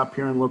want to stop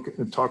here and look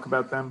and talk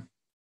about them?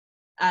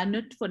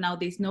 Not for now,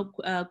 there's no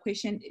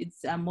question,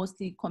 it's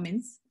mostly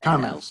comments.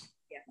 Comments.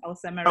 Yeah, I'll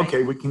summarize.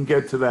 Okay, we can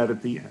get to that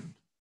at the end,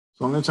 as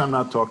long as I'm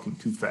not talking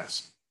too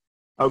fast.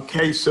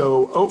 Okay,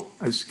 so,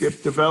 I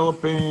skipped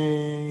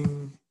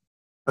developing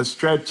a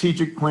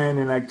strategic plan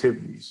and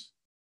activities.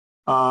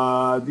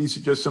 These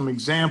are just some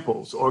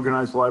examples.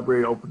 Organize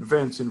library open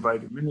events,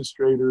 invite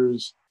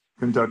administrators,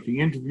 conducting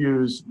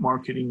interviews,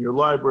 marketing your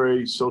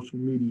library, social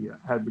media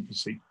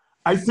advocacy.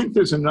 I think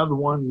there's another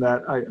one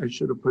that I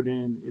should have put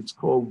in. It's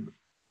called,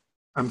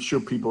 I'm sure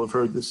people have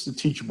heard this, the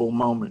teachable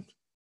moment.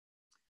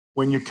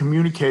 When you're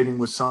communicating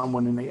with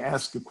someone and they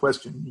ask a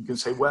question, you can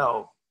say,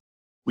 well,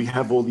 we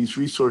have all these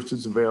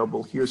resources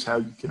available. Here's how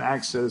you can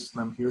access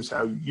them. Here's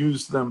how you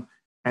use them.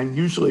 And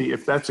usually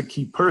if that's a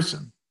key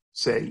person,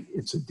 say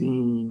it's a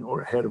dean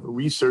or a head of a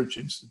research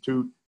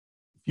institute,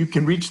 if you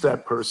can reach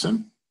that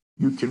person,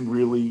 you can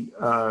really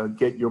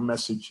get your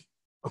message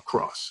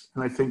across.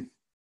 And I think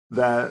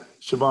that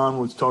Siobhan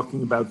was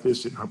talking about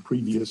this in her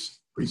previous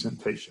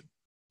presentation.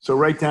 So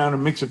write down a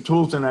mix of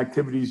tools and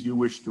activities you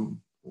wish to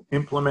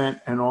implement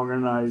and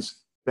organize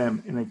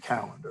them in a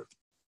calendar.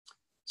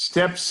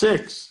 Step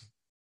 6,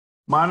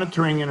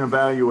 monitoring and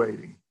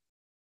evaluating.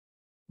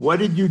 What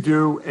did you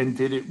do and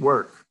did it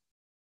work?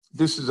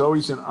 This is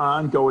always an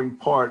ongoing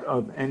part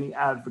of any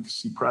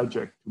advocacy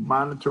project, to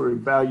monitor,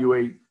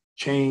 evaluate,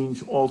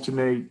 change,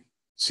 alternate,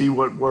 see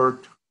what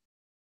worked,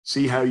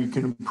 see how you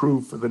can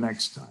improve for the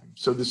next time.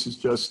 So this is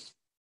just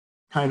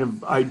kind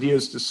of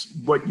ideas to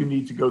what you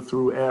need to go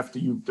through after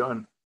you've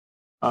done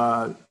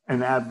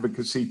an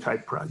advocacy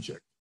type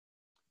project.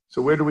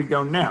 So where do we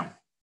go now?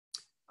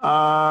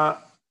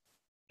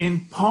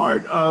 In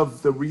part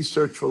of the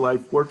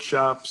Research4Life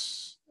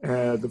workshops,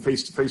 the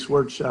face-to-face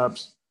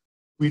workshops,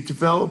 we've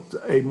developed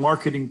a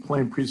marketing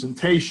plan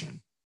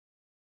presentation.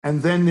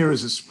 And then there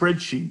is a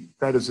spreadsheet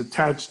that is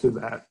attached to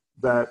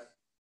that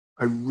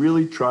I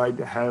really tried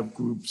to have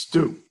groups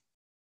do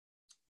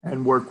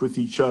and work with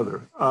each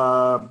other.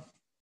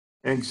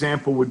 An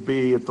example would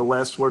be at the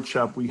last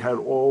workshop, we had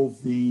all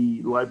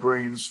the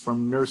librarians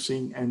from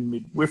nursing and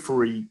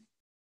midwifery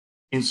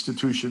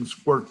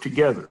institutions work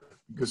together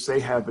because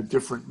they have a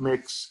different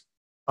mix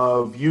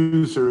of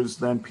users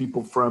than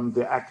people from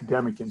the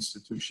academic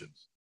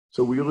institutions.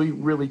 So we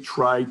really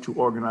tried to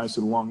organize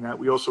it along that.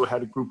 We also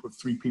had a group of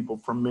 3 people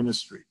from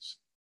ministries.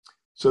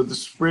 So the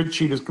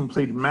spreadsheet is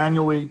completed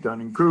manually,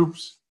 done in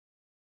groups.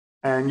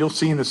 And you'll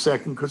see in a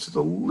second, because it's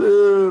a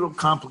little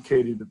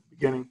complicated at the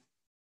beginning,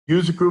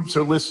 user groups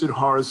are listed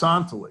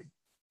horizontally,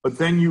 but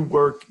then you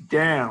work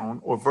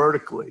down or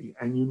vertically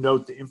and you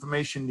note the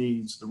information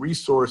needs, the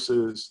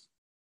resources,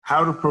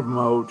 how to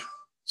promote,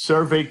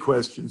 survey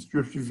questions,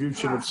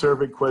 distribution of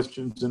survey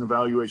questions, and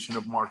evaluation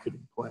of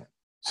marketing plan.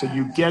 So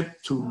you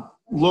get to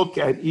look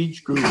at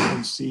each group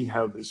and see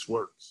how this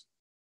works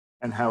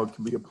and how it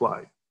can be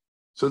applied.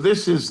 So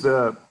this is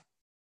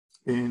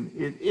and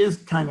it is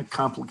kind of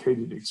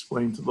complicated to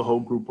explain to the whole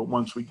group, but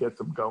once we get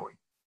them going.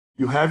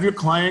 You have your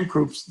client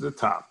groups at the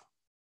top.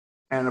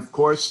 And of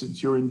course,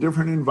 since you're in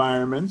different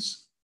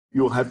environments,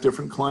 you'll have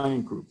different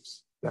client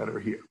groups that are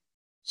here.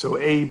 So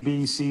A,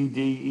 B, C,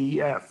 D,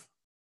 E, F.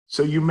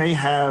 So you may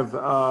have,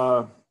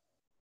 I'm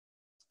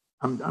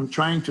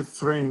trying to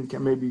think,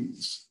 and maybe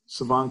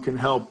Siobhan can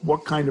help,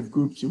 what kind of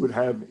groups you would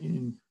have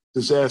in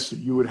disaster.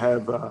 You would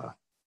have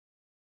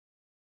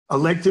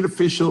elected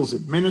officials,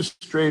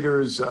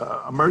 administrators,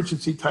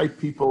 emergency type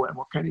people, and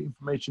what kind of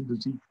information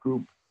does each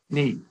group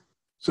need?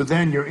 So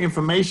then your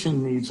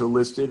information needs are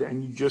listed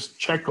and you just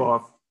check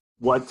off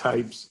what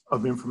types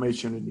of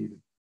information are needed.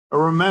 But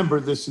remember,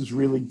 this is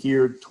really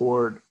geared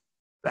toward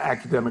the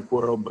academic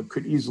world, but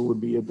could easily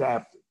be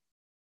adapted.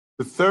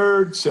 The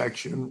third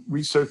section,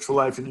 Research for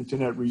Life and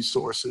Internet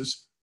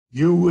Resources,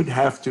 you would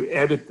have to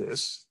edit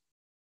this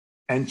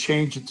and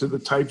change it to the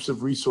types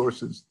of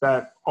resources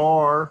that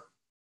are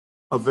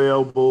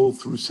available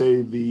through,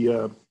 say,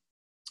 the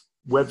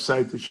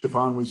website that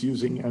Siobhan was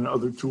using and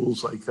other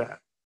tools like that.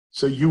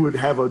 So you would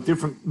have a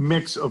different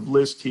mix of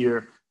list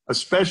here,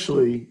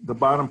 especially the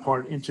bottom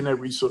part, internet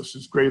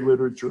resources, grade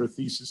literature,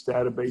 thesis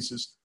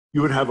databases.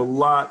 You would have a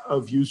lot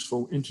of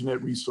useful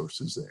internet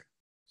resources there.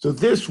 So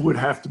this would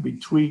have to be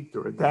tweaked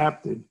or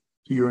adapted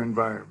to your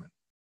environment.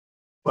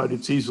 But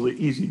it's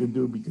easy to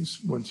do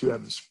because once you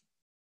have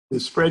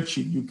this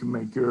spreadsheet, you can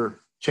make your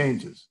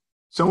changes.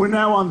 So we're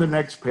now on the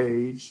next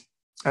page.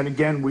 And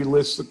again, we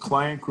list the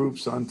client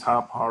groups on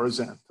top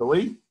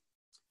horizontally.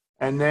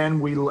 And then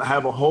we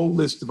have a whole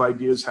list of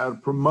ideas how to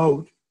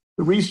promote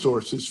the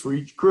resources for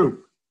each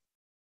group.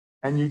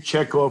 And you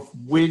check off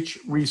which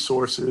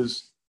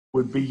resources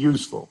would be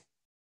useful.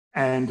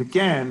 And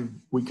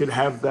again, we could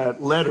have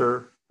that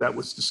letter that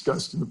was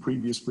discussed in the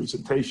previous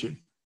presentation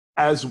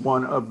as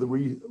one of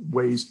the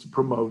ways to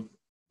promote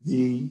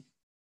the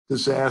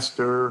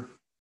disaster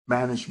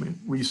management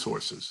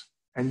resources.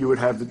 And you would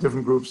have the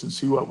different groups and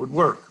see what would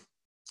work.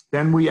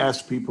 Then we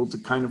ask people to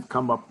kind of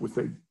come up with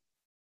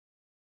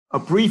a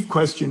brief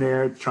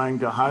questionnaire trying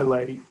to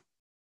highlight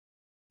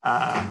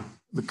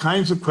the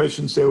kinds of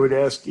questions they would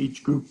ask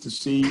each group to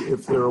see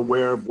if they're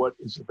aware of what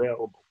is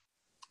available,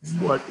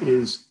 what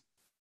is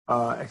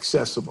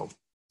accessible.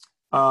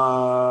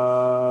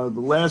 The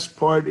last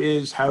part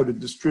is how to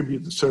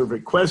distribute the survey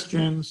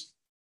questions.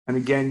 And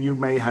again, you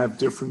may have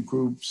different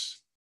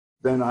groups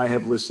than I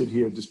have listed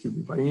here,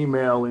 distributed by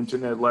email,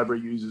 internet,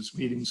 library users,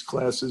 meetings,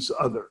 classes,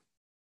 other.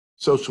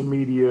 Social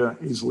media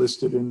is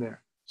listed in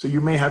there. So you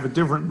may have a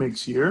different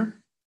mix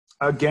here.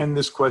 Again,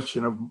 this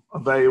question of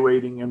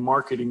evaluating and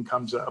marketing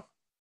comes up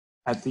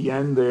at the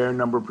end there,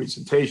 number of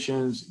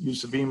presentations,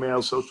 use of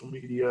email, social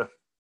media,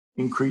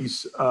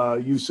 increase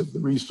use of the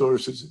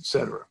resources,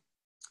 etc.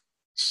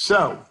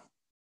 So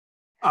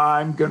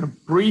I'm going to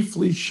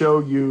briefly show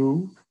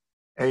you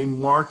a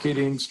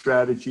marketing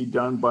strategy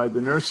done by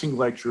the nursing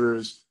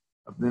lecturers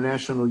of the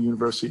National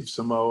University of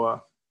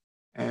Samoa.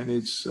 And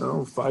it's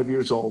 5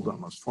 years old,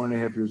 almost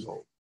 4.5 years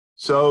old.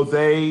 So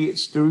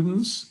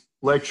students,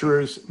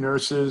 lecturers,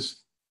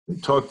 nurses, they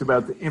talked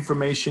about the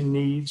information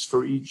needs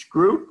for each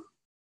group.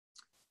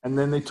 And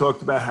then they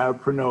talked about how to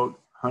promote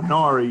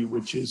Hanari,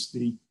 which is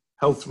the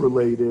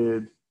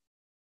health-related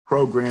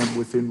program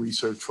within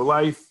Research for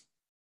Life.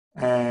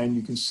 And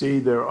you can see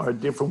there are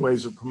different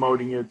ways of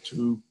promoting it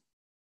to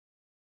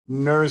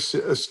nurse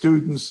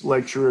students,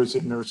 lecturers,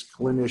 and nurse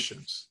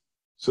clinicians.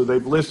 So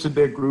they've listed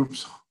their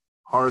groups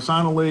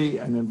horizontally,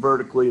 and then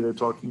vertically, they're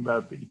talking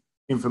about the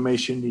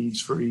information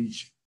needs for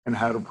each and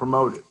how to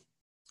promote it.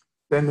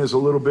 Then there's a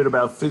little bit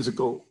about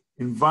physical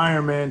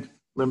environment,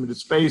 limited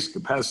space,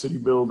 capacity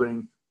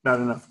building,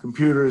 not enough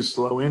computers,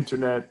 slow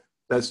internet.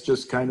 That's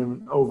just kind of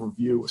an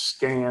overview, a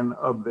scan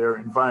of their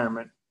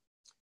environment.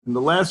 And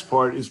the last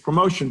part is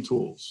promotion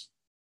tools,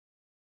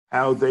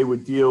 how they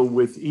would deal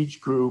with each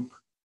group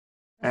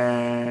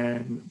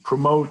and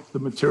promote the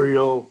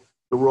material,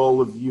 the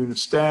role of the unit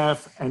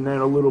staff, and then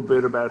a little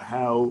bit about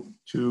how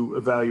to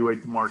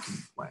evaluate the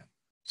marketing plan.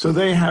 So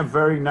they have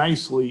very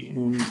nicely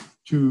in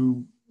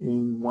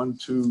 1,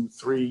 2,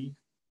 3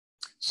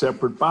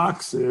 separate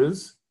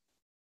boxes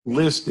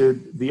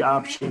listed the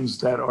options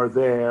that are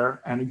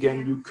there. And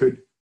again, you could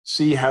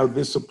see how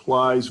this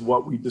applies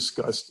what we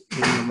discussed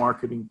in the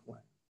marketing plan.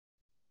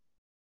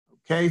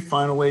 Okay,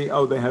 finally,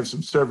 they have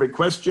some survey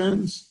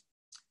questions,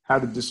 how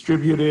to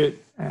distribute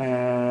it,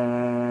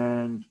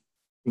 and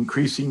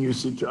increasing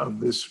usage of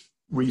this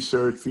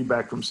research,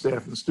 feedback from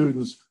staff and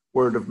students,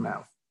 word of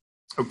mouth.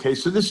 Okay,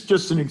 so this is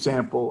just an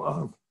example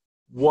of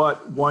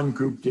what one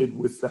group did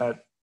with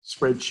that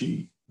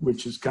spreadsheet,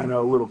 which is kind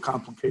of a little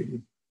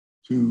complicated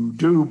to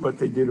do, but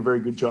they did a very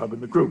good job in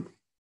the group.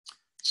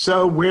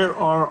 So where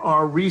are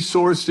our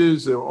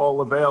resources? They're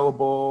all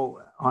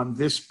available on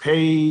this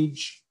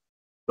page.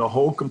 The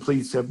whole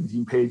complete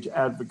 17-page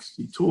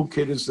advocacy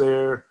toolkit is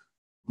there.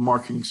 The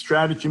marketing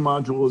strategy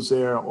module is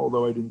there,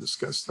 although I didn't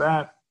discuss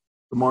that.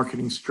 The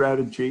marketing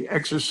strategy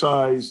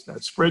exercise, that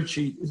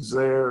spreadsheet is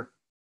there.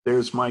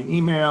 There's my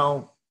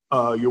email.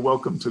 You're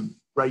welcome to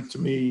write to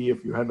me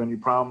if you have any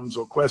problems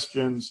or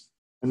questions.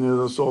 And then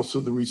there's also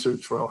the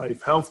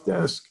Research4Life help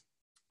desk,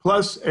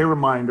 plus a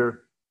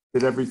reminder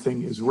that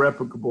everything is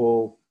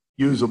replicable,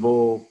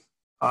 usable.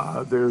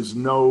 There's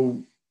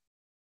no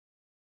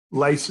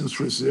license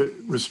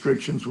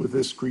restrictions with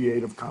this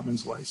Creative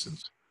Commons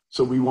license.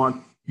 So we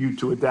want you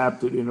to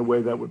adapt it in a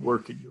way that would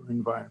work in your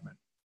environment.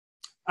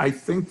 I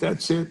think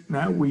that's it.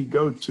 Now we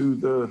go to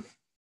the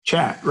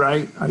chat,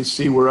 right? I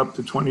see we're up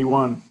to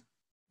 21,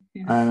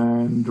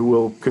 and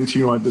we'll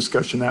continue our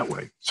discussion that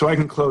way. So I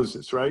can close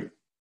this, right?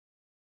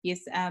 Yes,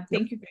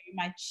 thank you very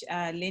much,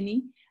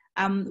 Lenny.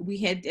 We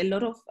had a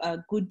lot of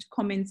good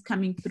comments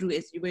coming through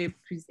as you were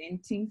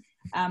presenting.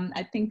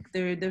 I think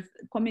the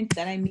comment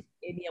that I made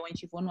earlier when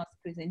Siobhan was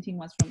presenting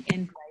was from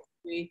Anne,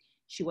 where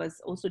she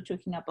was also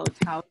talking about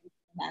how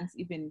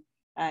even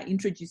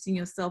introducing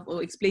yourself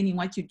or explaining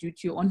what you do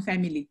to your own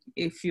family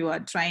if you are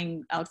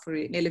trying out for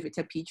an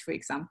elevator pitch, for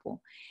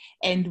example.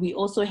 And we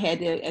also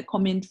had a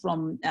comment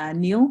from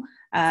Neil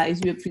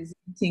as we were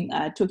presenting,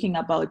 talking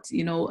about,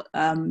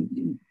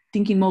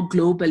 thinking more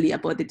globally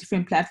about the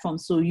different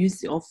platforms. So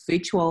use of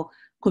virtual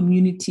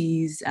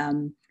communities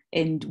and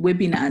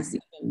webinars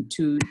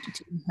to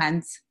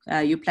enhance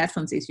your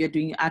platforms as you're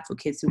doing your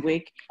advocacy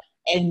work.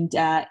 And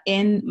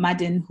Anne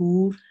Madden,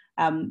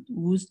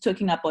 who's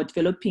talking about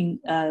developing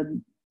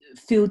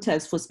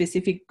filters for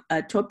specific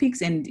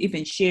topics and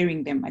even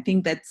sharing them. I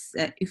think that's,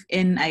 if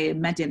Anne, I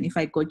imagine if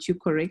I got you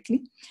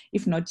correctly.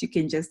 If not, you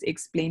can just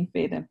explain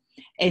further.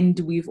 And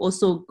we've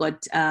also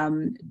got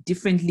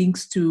different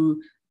links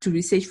to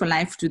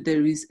Research4Life, to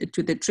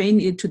the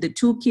training, to the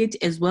toolkit,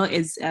 as well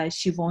as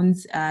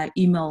Siobhan's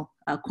email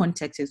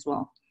contact as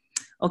well.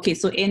 Okay,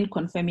 so Anne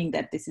confirming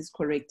that this is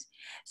correct.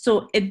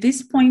 So at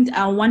this point,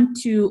 I want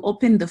to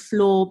open the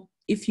floor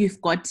if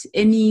you've got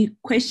any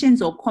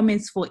questions or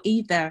comments for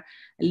either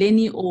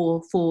Lenny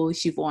or for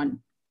Siobhan.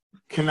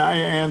 Can I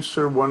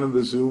answer one of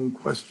the Zoom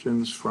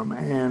questions from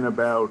Anne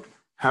about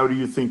how do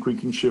you think we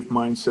can shift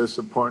mindsets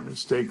of partner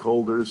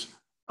stakeholders?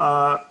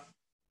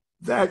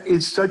 That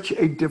is such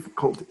a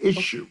difficult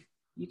issue,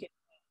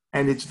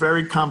 and it's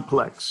very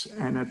complex.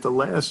 And at the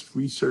last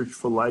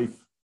Research4Life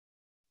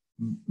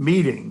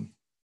meeting,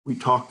 we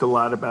talked a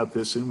lot about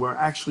this, and we're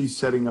actually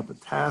setting up a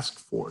task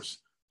force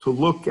to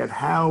look at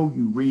how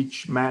you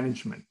reach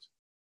management,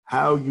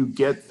 how you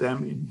get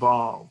them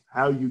involved,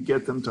 how you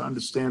get them to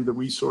understand the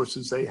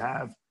resources they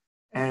have,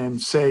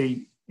 and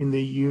say in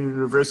the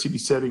university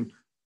setting,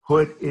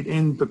 put it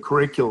in the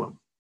curriculum,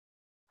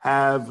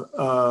 have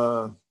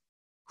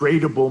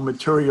gradable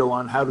material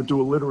on how to do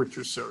a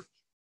literature search,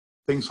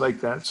 things like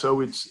that. So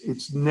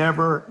it's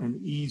never an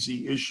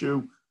easy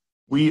issue.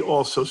 We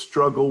also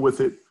struggle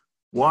with it.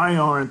 Why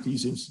aren't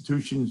these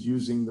institutions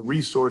using the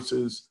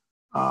resources?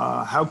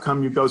 How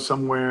come you go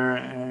somewhere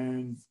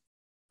and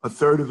a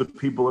third of the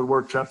people at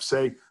workshops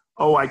say,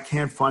 oh, I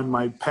can't find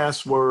my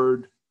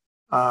password,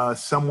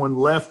 someone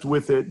left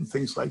with it, and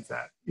things like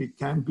that. It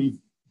can be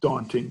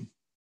daunting,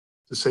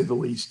 to say the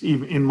least,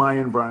 even in my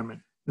environment.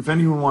 If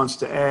anyone wants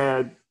to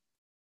add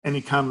any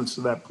comments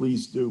to that,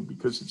 please do,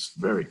 because it's a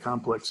very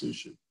complex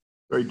issue,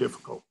 very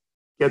difficult.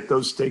 Get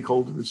those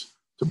stakeholders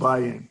to buy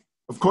in.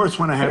 Of course,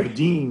 when I have a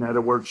dean at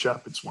a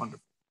workshop, it's wonderful.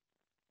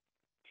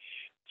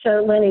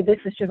 So Lenny, this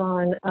is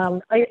Siobhan.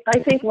 I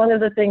think one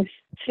of the things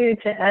too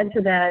to add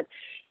to that,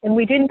 and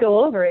we didn't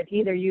go over it,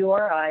 either you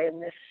or I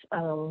in this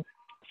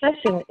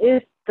session,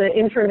 is the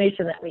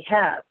information that we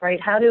have,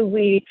 right? How do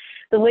we,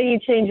 the way you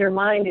change your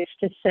mind is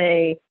to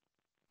say,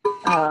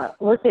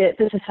 look at,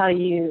 this is how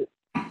you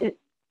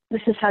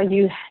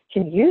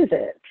can use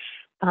it.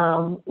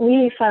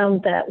 We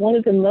found that one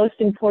of the most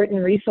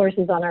important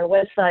resources on our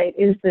website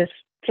is this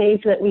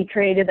page that we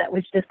created that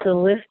was just a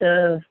list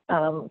of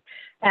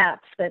apps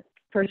that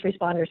first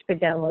responders could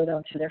download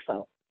onto their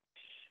phone.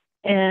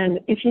 And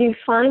if you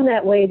find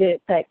that way,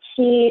 that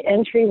key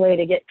entryway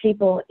to get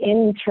people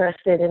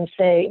interested and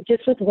say,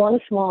 just with one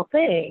small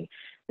thing,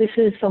 this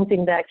is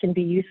something that can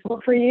be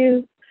useful for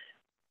you,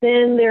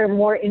 then they're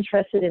more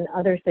interested in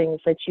other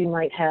things that you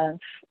might have.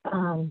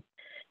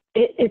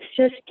 It's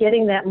just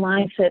getting that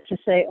mindset to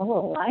say, oh,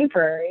 a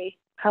library,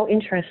 how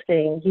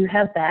interesting, you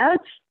have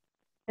that?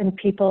 And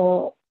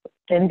people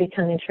then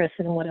become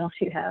interested in what else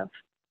you have.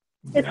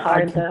 It's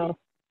hard, though.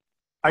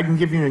 I can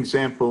give you an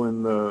example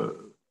in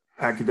the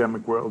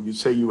academic world. You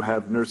say you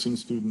have nursing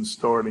students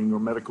starting or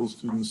medical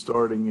students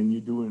starting, and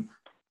you do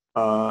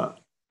an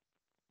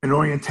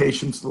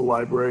orientation to the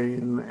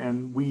librarian,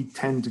 and we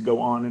tend to go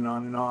on and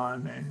on and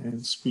on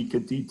and speak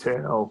at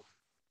detail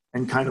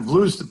and kind of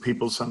lose the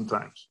people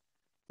sometimes.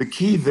 The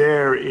key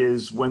there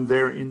is when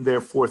they're in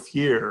their 4th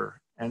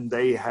year and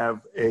they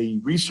have a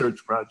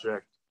research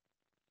project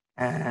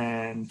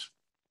and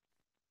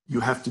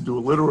you have to do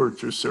a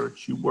literature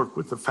search, you work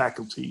with the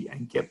faculty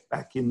and get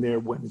back in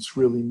there when it's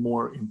really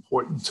more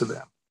important to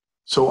them.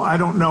 So I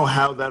don't know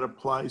how that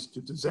applies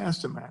to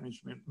disaster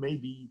management.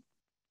 Maybe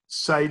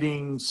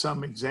citing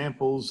some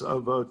examples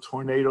of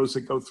tornadoes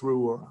that go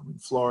through, or in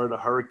Florida,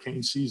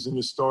 hurricane season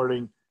is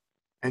starting,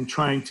 and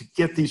trying to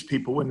get these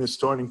people when they're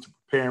starting to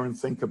prepare and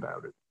think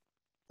about it.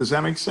 Does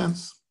that make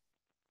sense?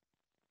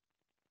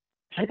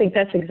 I think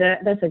that's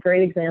a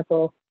great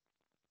example.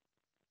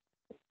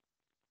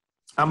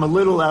 I'm a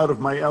little out of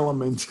my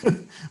element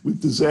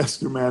with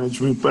disaster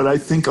management, but I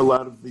think a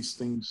lot of these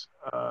things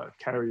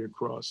carry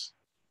across.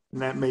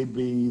 And that may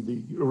be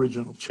the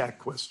original chat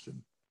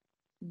question.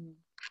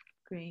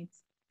 Great.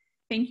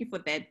 Thank you for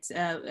that,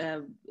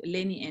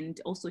 Lenny, and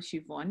also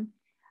Siobhan.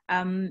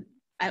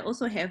 I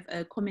also have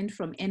a comment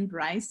from Anne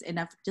Bryce, and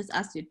I've just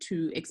asked you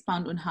to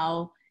expound on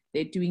how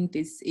they're doing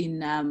this in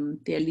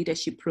their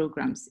leadership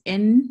programs.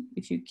 Anne,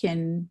 if you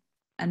can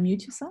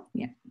unmute yourself.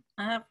 Yeah.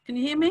 Can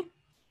you hear me?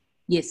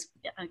 Yes.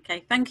 Yeah,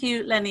 okay. Thank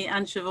you, Lenny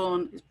and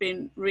Siobhan. It's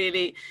been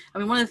really, I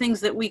mean, one of the things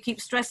that we keep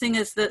stressing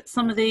is that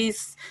some of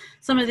these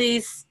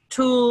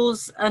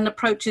tools and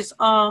approaches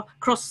are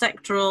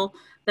cross-sectoral.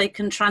 They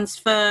can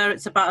transfer.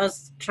 It's about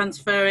us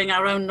transferring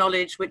our own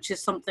knowledge, which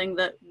is something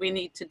that we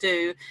need to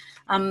do.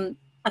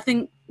 I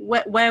think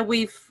where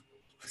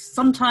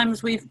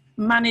sometimes we've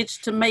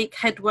managed to make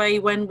headway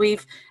when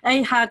we've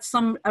had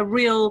a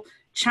real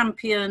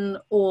champion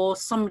or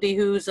somebody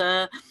who's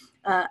a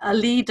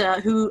leader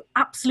who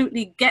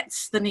absolutely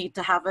gets the need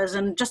to have us,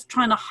 and just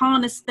trying to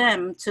harness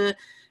them to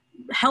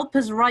help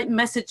us write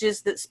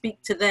messages that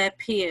speak to their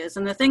peers.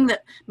 And the thing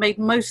that made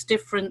most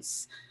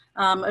difference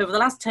over the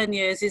last 10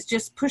 years is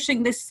just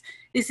pushing this.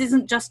 This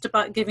isn't just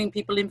about giving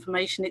people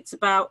information, it's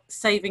about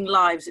saving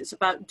lives, it's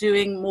about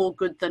doing more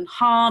good than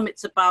harm,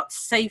 it's about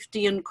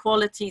safety and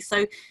quality.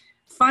 So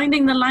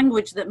finding the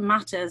language that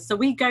matters. So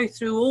we go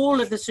through all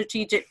of the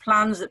strategic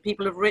plans that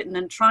people have written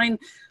and try and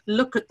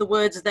look at the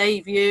words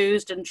they've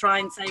used and try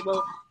and say,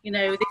 well, you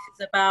know, this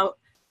is about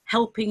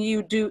helping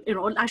you do, you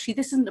know, actually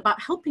this isn't about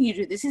helping you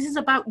do this is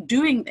about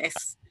doing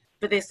this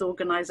for this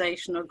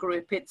organization or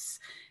group. It's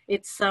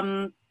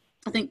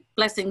I think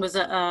Blessing was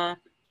at a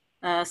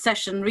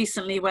session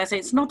recently where I say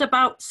it's not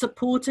about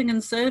supporting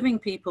and serving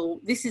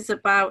people. This is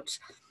about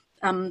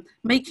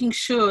making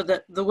sure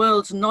that the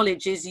world's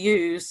knowledge is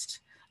used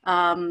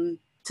to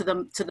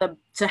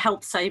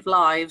help save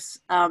lives.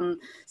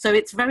 So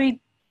it's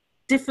very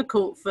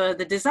difficult for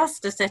the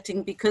disaster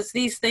setting because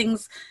these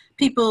things,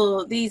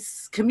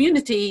 these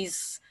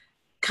communities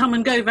come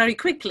and go very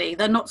quickly.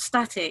 They're not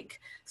static.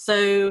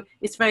 So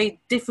it's very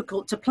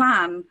difficult to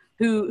plan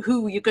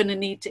who you're going to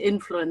need to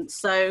influence.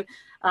 So,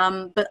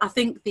 but I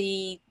think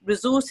the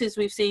resources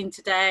we've seen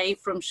today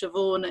from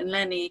Siobhan and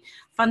Lenny,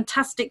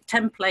 fantastic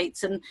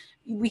templates, and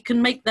we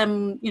can make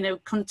them, you know,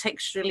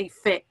 contextually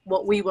fit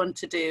what we want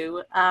to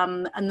do.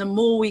 And the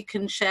more we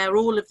can share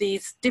all of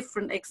these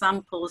different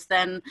examples,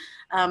 then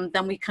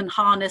we can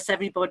harness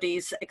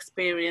everybody's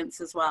experience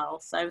as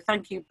well. So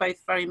thank you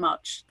both very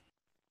much.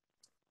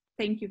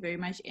 Thank you very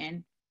much,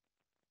 Anne.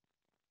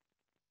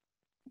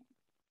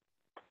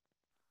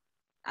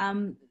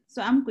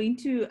 So I'm going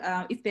to,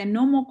 if there are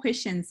no more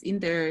questions in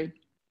the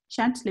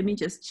chat, let me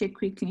just check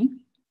quickly.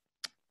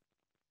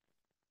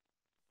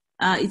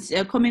 It's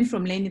a comment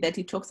from Lenny that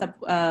he talks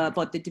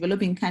about the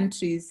developing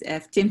countries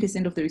have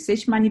 10% of the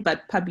research money,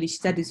 but published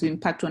studies will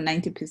impact on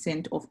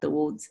 90% of the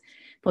world's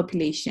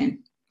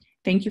population.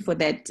 Thank you for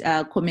that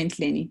comment,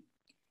 Lenny.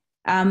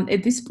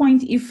 At this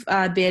point, if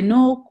there are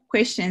no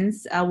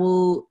questions, I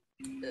will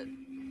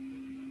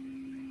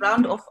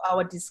round off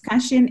our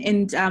discussion.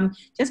 And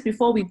just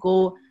before we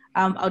go,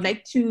 I would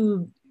like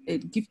to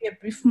give you a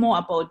brief more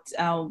about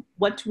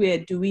what we're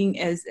doing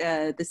as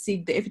the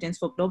SIG, the Evidence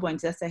for Global and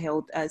Disaster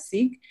Health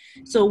SIG.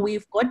 So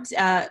we've got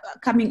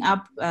coming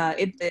up at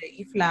the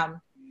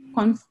IFLA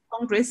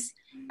Congress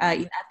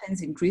in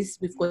Athens in Greece,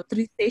 we've got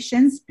 3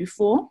 sessions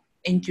before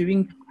and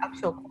during the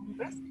actual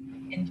Congress.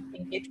 And you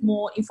can get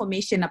more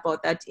information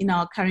about that in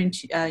our current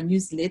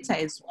newsletter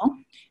as well.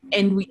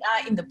 And we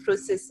are in the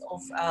process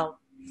of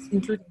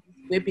including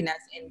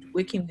webinars and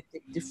working with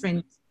the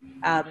different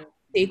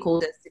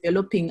stakeholders,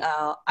 developing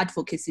our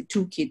advocacy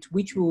toolkit,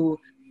 which will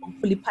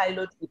hopefully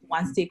pilot with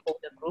one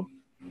stakeholder group.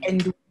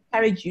 And we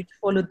encourage you to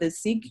follow the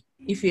SIG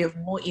if you have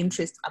more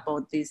interest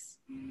about this.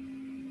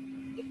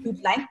 If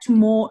you'd like to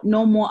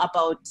know more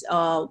about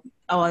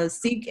our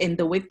SIG and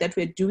the work that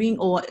we're doing,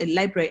 or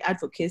library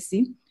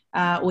advocacy,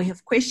 or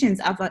have questions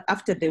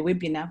after the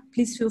webinar,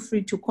 please feel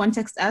free to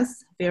contact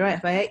us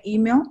via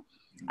email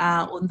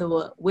on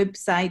the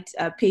website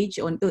page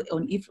on the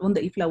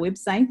IFLA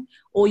website,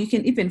 or you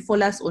can even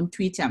follow us on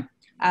Twitter.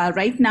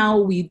 Right now,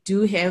 we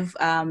do have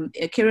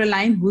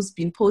Caroline, who's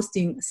been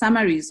posting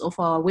summaries of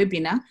our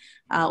webinar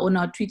on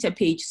our Twitter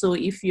page. So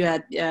if you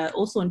are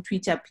also on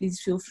Twitter, please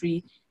feel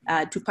free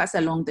to pass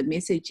along the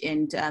message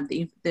and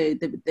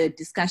the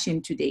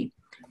discussion today.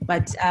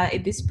 But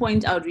at this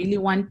point, I would really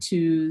want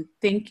to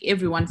thank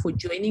everyone for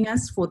joining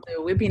us for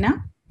the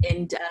webinar,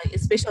 and a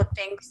special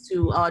thanks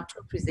to our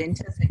two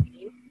presenters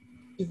again,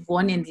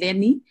 Siobhan and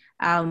Lenny,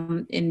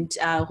 and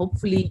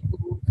hopefully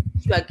we'll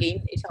see you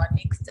again at our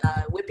next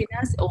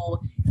webinars, or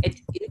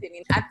even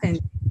in Athens.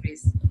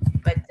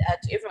 But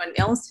to everyone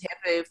else,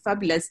 have a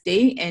fabulous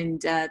day,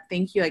 and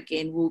thank you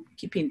again. We'll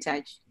keep in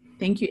touch.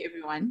 Thank you,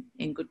 everyone,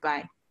 and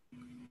goodbye.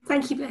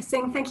 Thank you,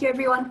 Blessing. Thank you,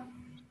 everyone.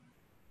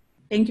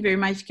 Thank you very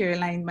much,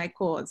 Caroline, my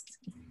co-host.